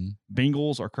 Mm-hmm.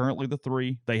 Bengals are currently the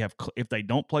 3. They have, if they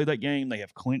don't play that game, they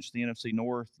have clinched the NFC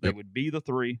North. They would be the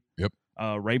 3. Yep.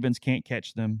 Ravens can't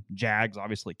catch them. Jags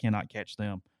obviously cannot catch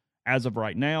them. As of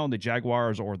right now, the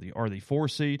Jaguars are the 4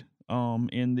 seed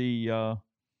in the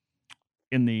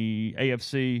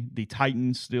AFC. The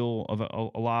Titans still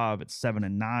alive at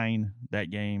 7-9. That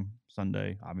game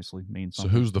Sunday obviously means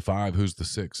something. So who's the 5? Who's the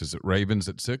 6? Is it Ravens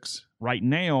at 6? Right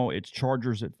now, it's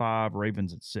Chargers at 5,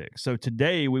 Ravens at 6. So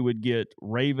today we would get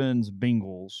Ravens,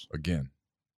 Bengals again,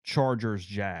 Chargers,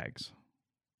 Jags.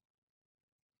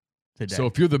 Today. So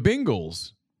if you're the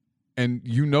Bengals and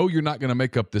you know you're not going to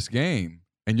make up this game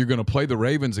and you're going to play the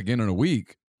Ravens again in a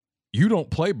week, you don't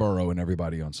play Burrow and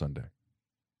everybody on Sunday.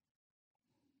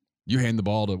 You hand the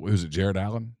ball to, who's it, Jared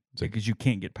Allen? Because you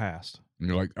can't get past. And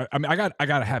you're like, I mean, I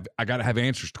gotta have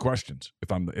answers to questions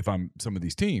if I'm some of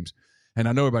these teams, and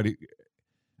I know everybody,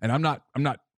 and I'm not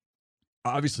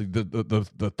obviously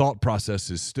the thought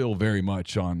process is still very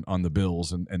much on the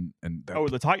Bills and that,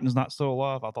 the Titans not still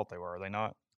alive? I thought they were. Are they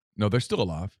not? No, they're still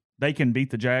alive. They can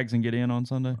beat the Jags and get in on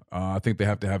Sunday? I think they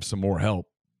have to have some more help,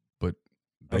 but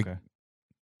okay.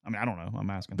 I mean, I don't know. I'm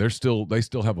asking. They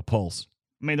still have a pulse.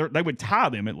 I mean, they would tie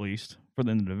them at least for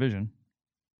the division.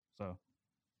 So,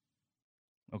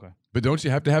 okay. But don't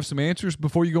you have to have some answers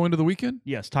before you go into the weekend?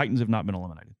 Yes, Titans have not been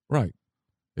eliminated. Right.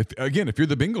 If you're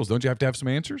the Bengals, don't you have to have some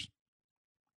answers?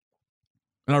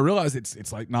 And I realize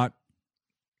it's like not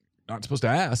supposed to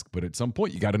ask, but at some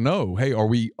point you got to know, hey, are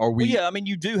we Well, yeah, I mean,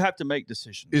 you do have to make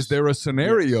decisions. Is there a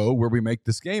scenario where we make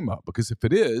this game up? Because if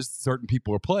it is, certain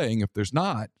people are playing. If there's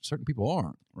not, certain people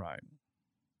aren't. Right.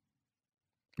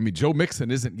 I mean, Joe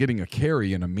Mixon isn't getting a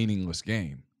carry in a meaningless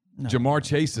game. No. Jamar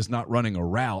Chase is not running a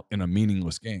route in a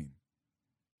meaningless game.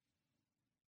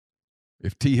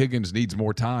 If T. Higgins needs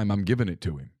more time, I'm giving it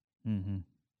to him. Mm-hmm.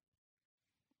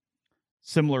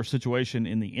 Similar situation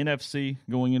in the NFC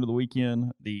going into the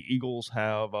weekend. The Eagles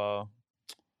have,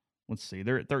 let's see,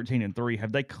 they're at 13-3.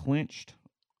 Have they clinched,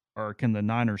 or can the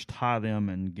Niners tie them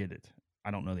and get it?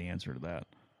 I don't know the answer to that.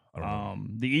 I don't know.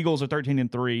 The Eagles are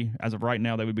 13-3. As of right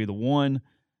now, they would be the 1.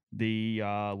 The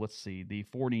let's see, the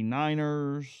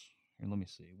 49ers. Here, let me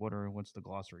see. What's the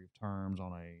glossary of terms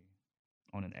on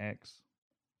an X?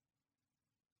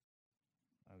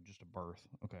 Oh, just a berth.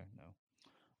 Okay, no.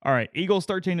 All right, Eagles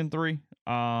 13-3.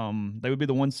 They would be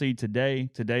the 1 seed today.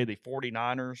 Today, the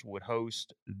 49ers would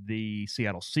host the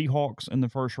Seattle Seahawks in the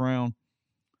first round.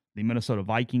 The Minnesota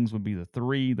Vikings would be the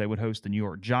 3. They would host the New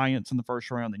York Giants in the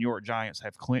first round. The New York Giants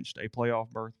have clinched a playoff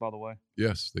berth, by the way.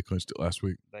 Yes, they clinched it last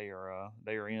week. They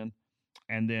are in.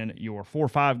 And then your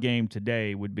 4-5 game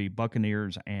today would be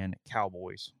Buccaneers and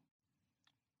Cowboys.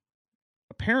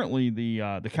 Apparently,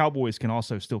 the Cowboys can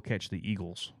also still catch the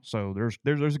Eagles. So there's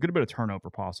a good bit of turnover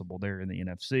possible there in the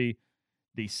NFC.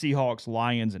 The Seahawks,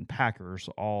 Lions, and Packers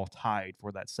all tied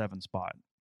for that 7 spot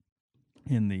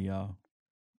in the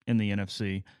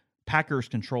NFC. Packers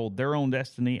controlled their own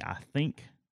destiny. I think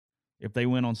if they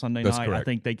win on Sunday night, correct. I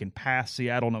think they can pass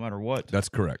Seattle no matter what. That's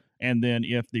correct. And then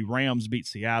if the Rams beat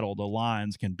Seattle, the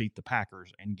Lions can beat the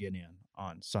Packers and get in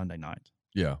on Sunday night.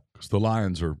 Yeah, because the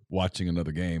Lions are watching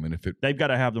another game, and they've got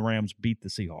to have the Rams beat the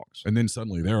Seahawks, and then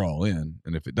suddenly they're all in.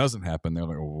 And if it doesn't happen, they're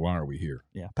like, "Well, why are we here?"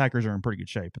 Yeah, Packers are in pretty good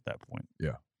shape at that point.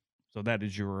 Yeah. So that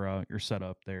is your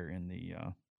setup there in the.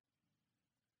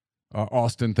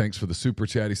 Austin, thanks for the super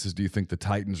chat. He says, "Do you think the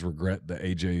Titans regret the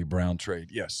AJ Brown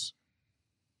trade?" Yes.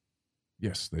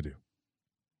 Yes, they do.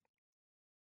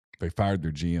 They fired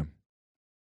their GM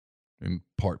in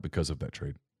part because of that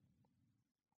trade.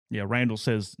 Yeah, Randall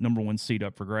says number 1 seed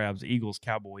up for grabs. Eagles,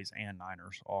 Cowboys, and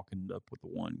Niners all can end up with the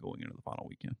 1 going into the final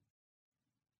weekend.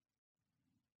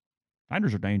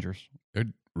 Niners are dangerous.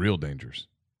 They're real dangerous.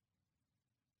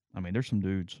 I mean, there's some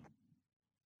dudes.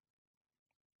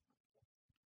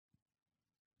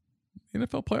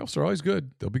 NFL playoffs are always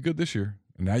good. They'll be good this year.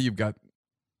 And now you've got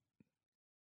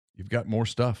more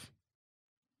stuff.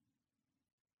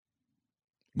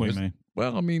 What do you mean?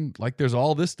 Well, I mean, like there's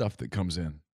all this stuff that comes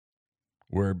in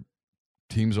where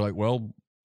teams are like, well,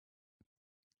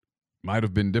 might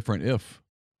have been different if.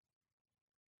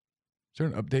 Is there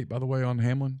an update, by the way, on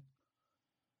Hamlin?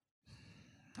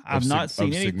 I've not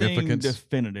seen anything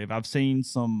definitive. I've seen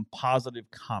some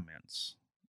positive comments.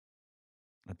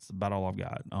 That's about all I've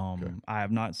got. Okay. I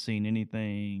have not seen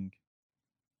anything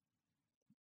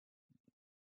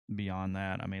beyond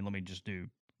that. I mean,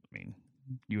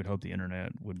 you would hope the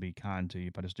internet would be kind to you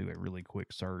if I just do a really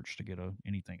quick search to get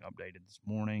anything updated this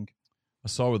morning. I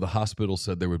saw where the hospital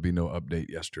said there would be no update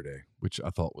yesterday, which I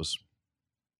thought was,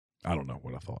 I don't know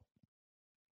what I thought.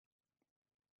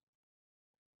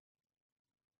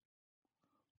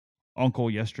 Uncle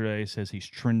yesterday says he's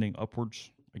trending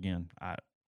upwards. Again, I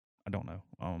don't know.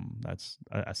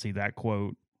 I see that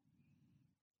quote.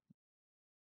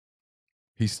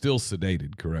 He's still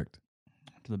sedated, correct?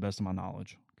 To the best of my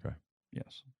knowledge. Okay.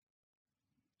 Yes.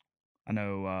 I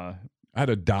know. I had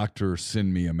a doctor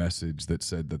send me a message that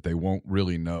said that they won't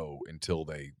really know until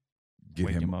they get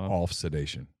him off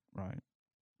sedation. Right.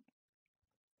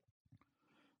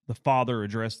 The father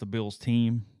addressed the Bills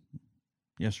team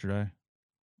yesterday.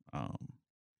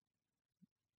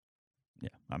 Yeah,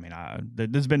 I mean,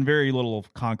 there's been very little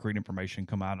concrete information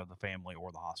come out of the family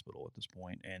or the hospital at this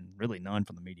point, and really none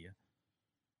from the media.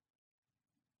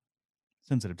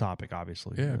 Sensitive topic,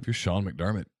 obviously. Yeah, if you're Sean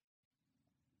McDermott,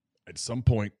 at some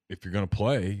point, if you're going to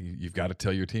play, you've got to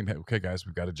tell your team, hey, okay, guys,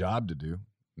 we've got a job to do.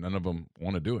 None of them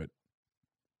want to do it.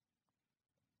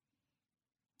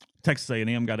 Texas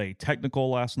A&M got a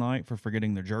technical last night for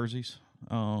forgetting their jerseys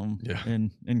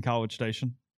in College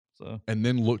Station. So and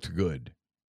then looked good.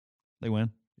 They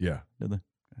win? Yeah. Did they?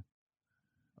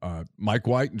 Okay. Mike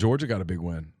White and Georgia got a big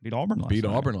win. Beat Auburn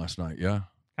last night, yeah.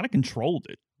 Kind of controlled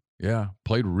it. Yeah,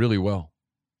 played really well.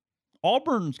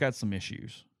 Auburn's got some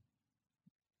issues.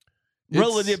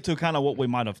 Relative to kind of what we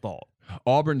might have thought.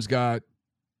 Auburn's got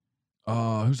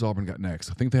who's Auburn got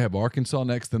next? I think they have Arkansas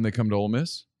next, then they come to Ole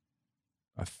Miss.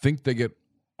 I think they get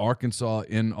Arkansas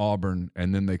in Auburn,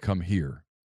 and then they come here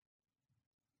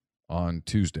on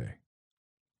Tuesday.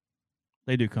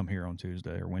 They do come here on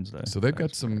Tuesday or Wednesday. So they've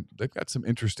got some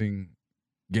interesting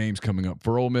games coming up.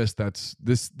 For Ole Miss,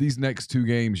 these next 2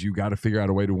 games, you got to figure out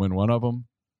a way to win one of them.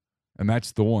 And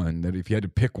that's the one that if you had to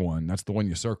pick one, that's the one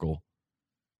you circle.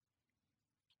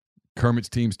 Kermit's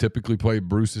teams typically play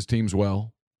Bruce's teams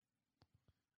well.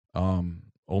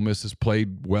 Ole Miss has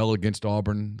played well against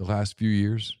Auburn the last few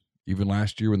years. Even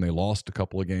last year when they lost a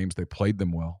couple of games, they played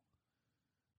them well.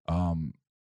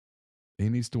 He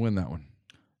needs to win that one.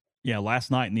 Yeah, last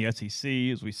night in the SEC,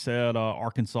 as we said,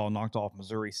 Arkansas knocked off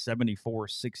Missouri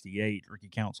 74-68. Ricky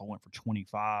Council went for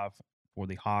 25 for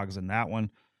the Hogs in that one.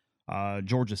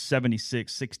 Georgia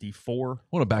 76-64. I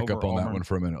want to back up on that one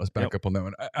for a minute. Let's back up on that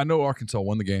one. I know Arkansas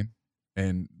won the game,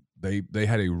 and they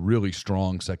had a really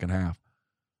strong second half.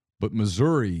 But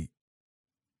Missouri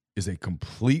is a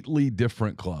completely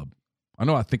different club.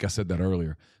 I think I said that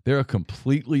earlier. They're a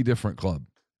completely different club.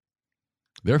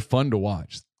 They're fun to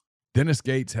watch. Dennis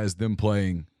Gates has them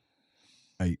playing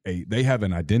they have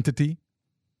an identity.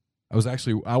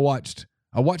 I watched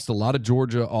I watched a lot of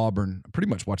Georgia, Auburn, pretty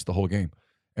much watched the whole game.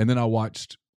 And then I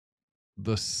watched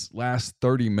the last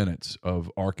 30 minutes of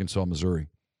Arkansas, Missouri.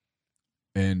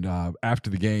 And after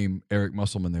the game, Eric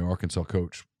Musselman, the Arkansas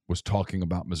coach, was talking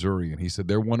about Missouri. And he said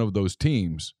they're one of those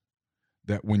teams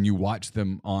that when you watch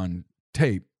them on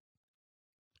tape,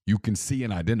 you can see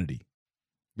an identity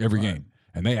every game.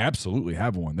 And they absolutely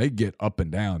have one. They get up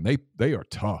and down. They are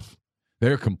tough.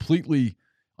 They're completely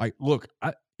like, look,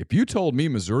 if you told me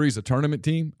Missouri's a tournament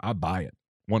team, I'd buy it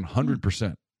 100%.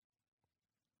 I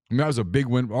mean, that was a big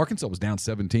win. Arkansas was down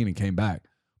 17 and came back,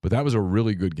 but that was a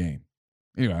really good game.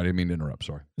 Anyway, I didn't mean to interrupt.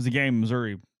 Sorry. It's a game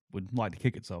Missouri would like to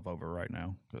kick itself over right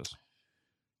now.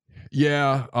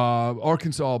 Yeah,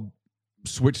 Arkansas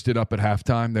switched it up at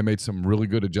halftime. They made some really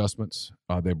good adjustments.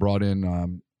 They brought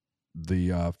in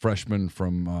the freshman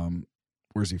from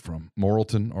where's he from?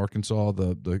 Morrilton, Arkansas.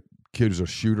 The kid who's a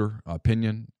shooter,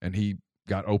 Pinion, and he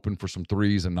got open for some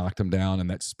threes and knocked them down, and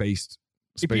that spaced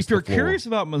if you're curious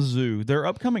about Mizzou, their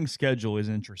upcoming schedule is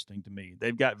interesting to me.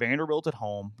 They've got Vanderbilt at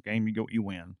home, game you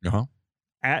win.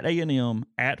 At A&M,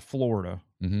 at Florida,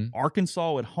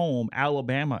 Arkansas at home,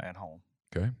 Alabama at home.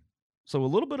 Okay. So a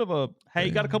little bit of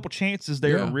you got a couple chances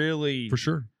there, really. For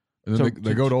sure. And then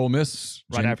they go to Ole Miss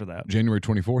right after that. January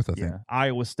 24th, I think.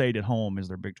 Iowa State at home is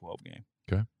their Big 12 game.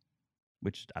 Okay.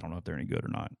 Which I don't know if they're any good or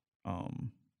not.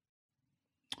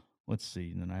 Let's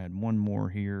see. And then I had one more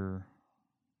here.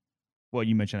 Well,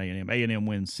 you mentioned A&M. A&M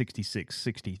wins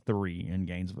 66-63 in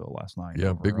Gainesville last night.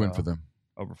 Yeah, big win for them.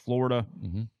 Over Florida.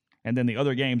 Mm-hmm. And then the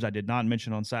other games I did not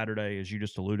mention on Saturday, as you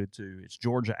just alluded to, it's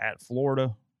Georgia at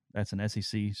Florida. That's an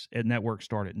SEC network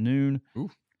start at noon. Ooh.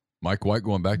 Mike White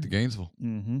going back to Gainesville.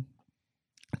 Mm-hmm.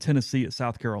 Tennessee at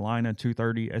South Carolina,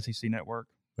 2:30 SEC network.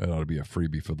 That ought to be a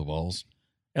freebie for the Vols.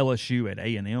 LSU at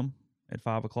A&M at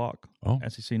 5 o'clock.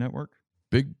 SEC network.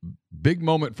 Big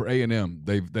moment for A&M.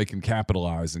 They can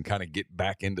capitalize and kind of get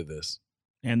back into this.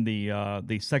 And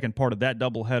the second part of that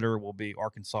doubleheader will be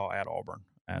Arkansas at Auburn,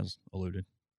 as alluded.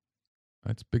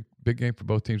 That's big game for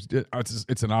both teams.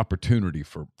 It's an opportunity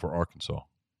for Arkansas.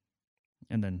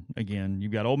 And then again,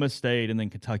 you've got Ole Miss State and then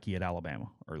Kentucky at Alabama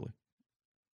early.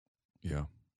 Yeah,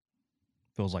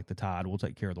 feels like the Tide will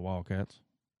take care of the Wildcats.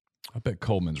 I bet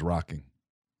Coleman's rocking.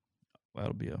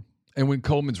 That'll be and when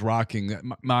Coleman's rocking,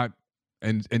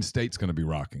 and State's going to be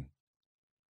rocking.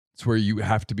 It's where you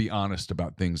have to be honest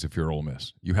about things. If you're Ole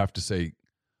Miss, you have to say,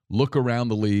 look around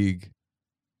the league.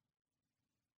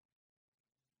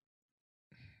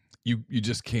 You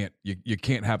just can't you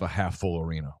can't have a half full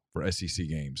arena for SEC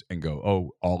games and go,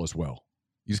 oh, all is well.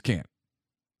 You just can't.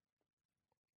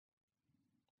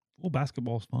 Well,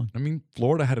 basketball's fun. I mean,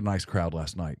 Florida had a nice crowd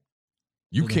last night.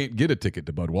 You can't get a ticket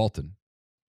to Bud Walton.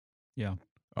 Yeah.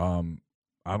 I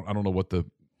don't know what the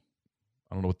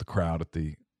crowd at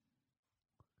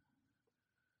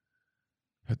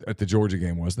the Georgia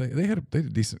game was. They had a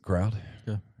decent crowd.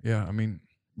 Yeah. Yeah. I mean,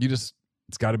 it's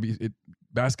got to be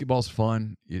basketball's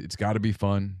fun. It's got to be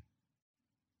fun.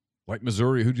 Like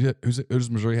Missouri, who does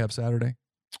Missouri have Saturday?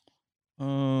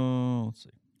 Let's see.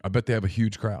 I bet they have a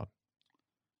huge crowd.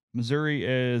 Missouri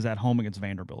is at home against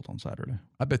Vanderbilt on Saturday.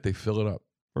 I bet they fill it up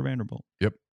for Vanderbilt.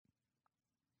 Yep.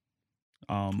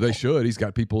 They should. He's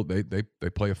got people. They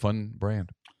play a fun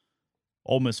brand.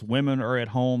 Ole Miss women are at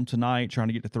home tonight, trying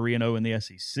to get to 3-0 in the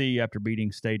SEC after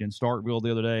beating State in Starkville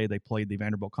the other day. They played the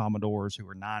Vanderbilt Commodores, who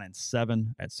are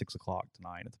 9-7 at 6 o'clock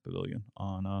tonight at the Pavilion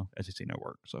on SEC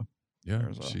Network. So yeah,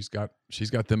 she's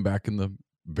got them back in the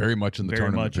very much in the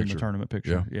tournament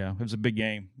picture. Yeah, it was a big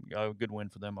game. A good win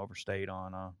for them over State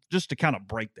on just to kind of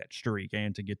break that streak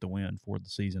and to get the win for the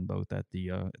season, both at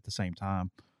the same time,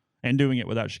 and doing it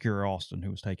without Shakira Austin, who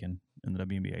was taken in the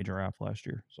WNBA draft last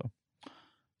year. So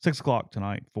 6 o'clock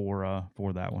tonight for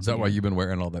that one. Is that why you've been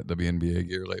wearing all that WNBA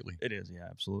gear lately? It is, yeah,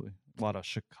 absolutely. A lot of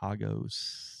Chicago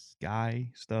Sky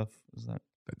stuff. Is that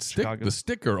the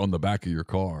sticker on the back of your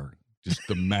car? Just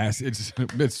the mass. It's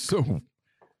so.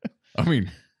 I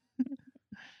mean,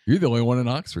 you're the only one in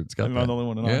Oxford. It's got I'm the only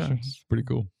one in Oxford. It's pretty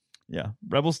cool. Yeah,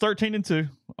 Rebels 13-2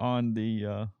 on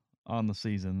the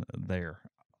season there.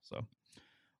 So,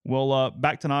 well,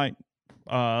 back tonight.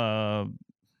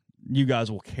 You guys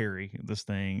will carry this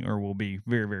thing, or we'll be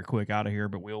very, very quick out of here.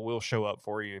 But we'll show up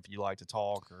for you if you like to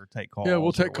talk or take calls. Yeah,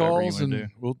 we'll take calls, and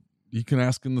you can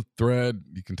ask in the thread.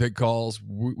 You can take calls.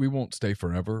 We won't stay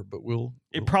forever, but we'll.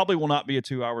 It probably will not be a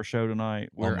 2-hour show tonight.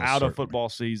 We're out certainly. Of football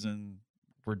season.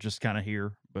 We're just kind of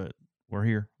here, but we're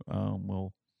here.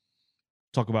 We'll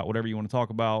talk about whatever you want to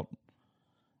talk about.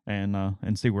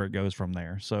 and see where it goes from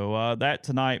there. So that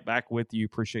tonight, back with you.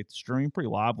 Appreciate the stream. Pretty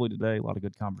lively today. A lot of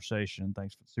good conversation.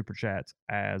 Thanks for the super chats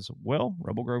as well.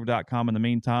 RebelGrove.com in the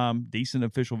meantime. Decent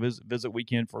official visit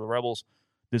weekend for the Rebels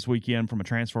this weekend from a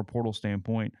transfer portal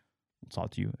standpoint. We'll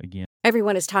talk to you again.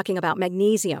 Everyone is talking about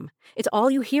magnesium. It's all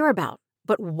you hear about.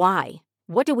 But why?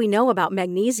 What do we know about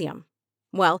magnesium?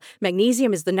 Well,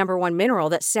 magnesium is the number one mineral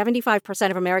that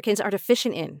 75% of Americans are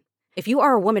deficient in. If you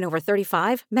are a woman over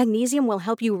 35, magnesium will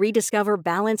help you rediscover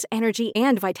balance, energy,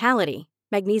 and vitality.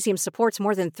 Magnesium supports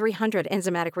more than 300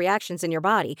 enzymatic reactions in your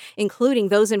body, including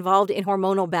those involved in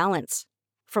hormonal balance.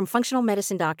 From functional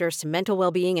medicine doctors to mental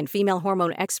well-being and female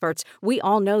hormone experts, we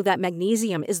all know that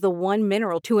magnesium is the one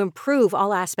mineral to improve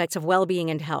all aspects of well-being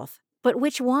and health. But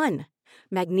which one?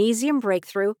 Magnesium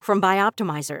Breakthrough from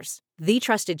Bioptimizers, the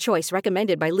trusted choice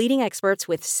recommended by leading experts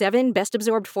with 7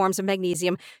 best-absorbed forms of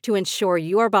magnesium to ensure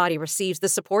your body receives the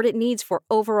support it needs for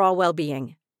overall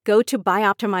well-being. Go to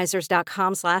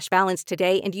bioptimizers.com/balance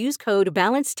today and use code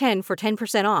BALANCE10 for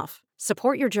 10% off.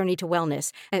 Support your journey to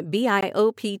wellness at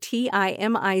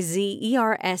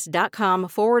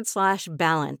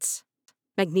bioptimizers.com/balance.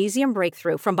 Magnesium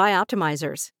Breakthrough from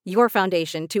Bioptimizers, your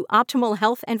foundation to optimal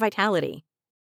health and vitality.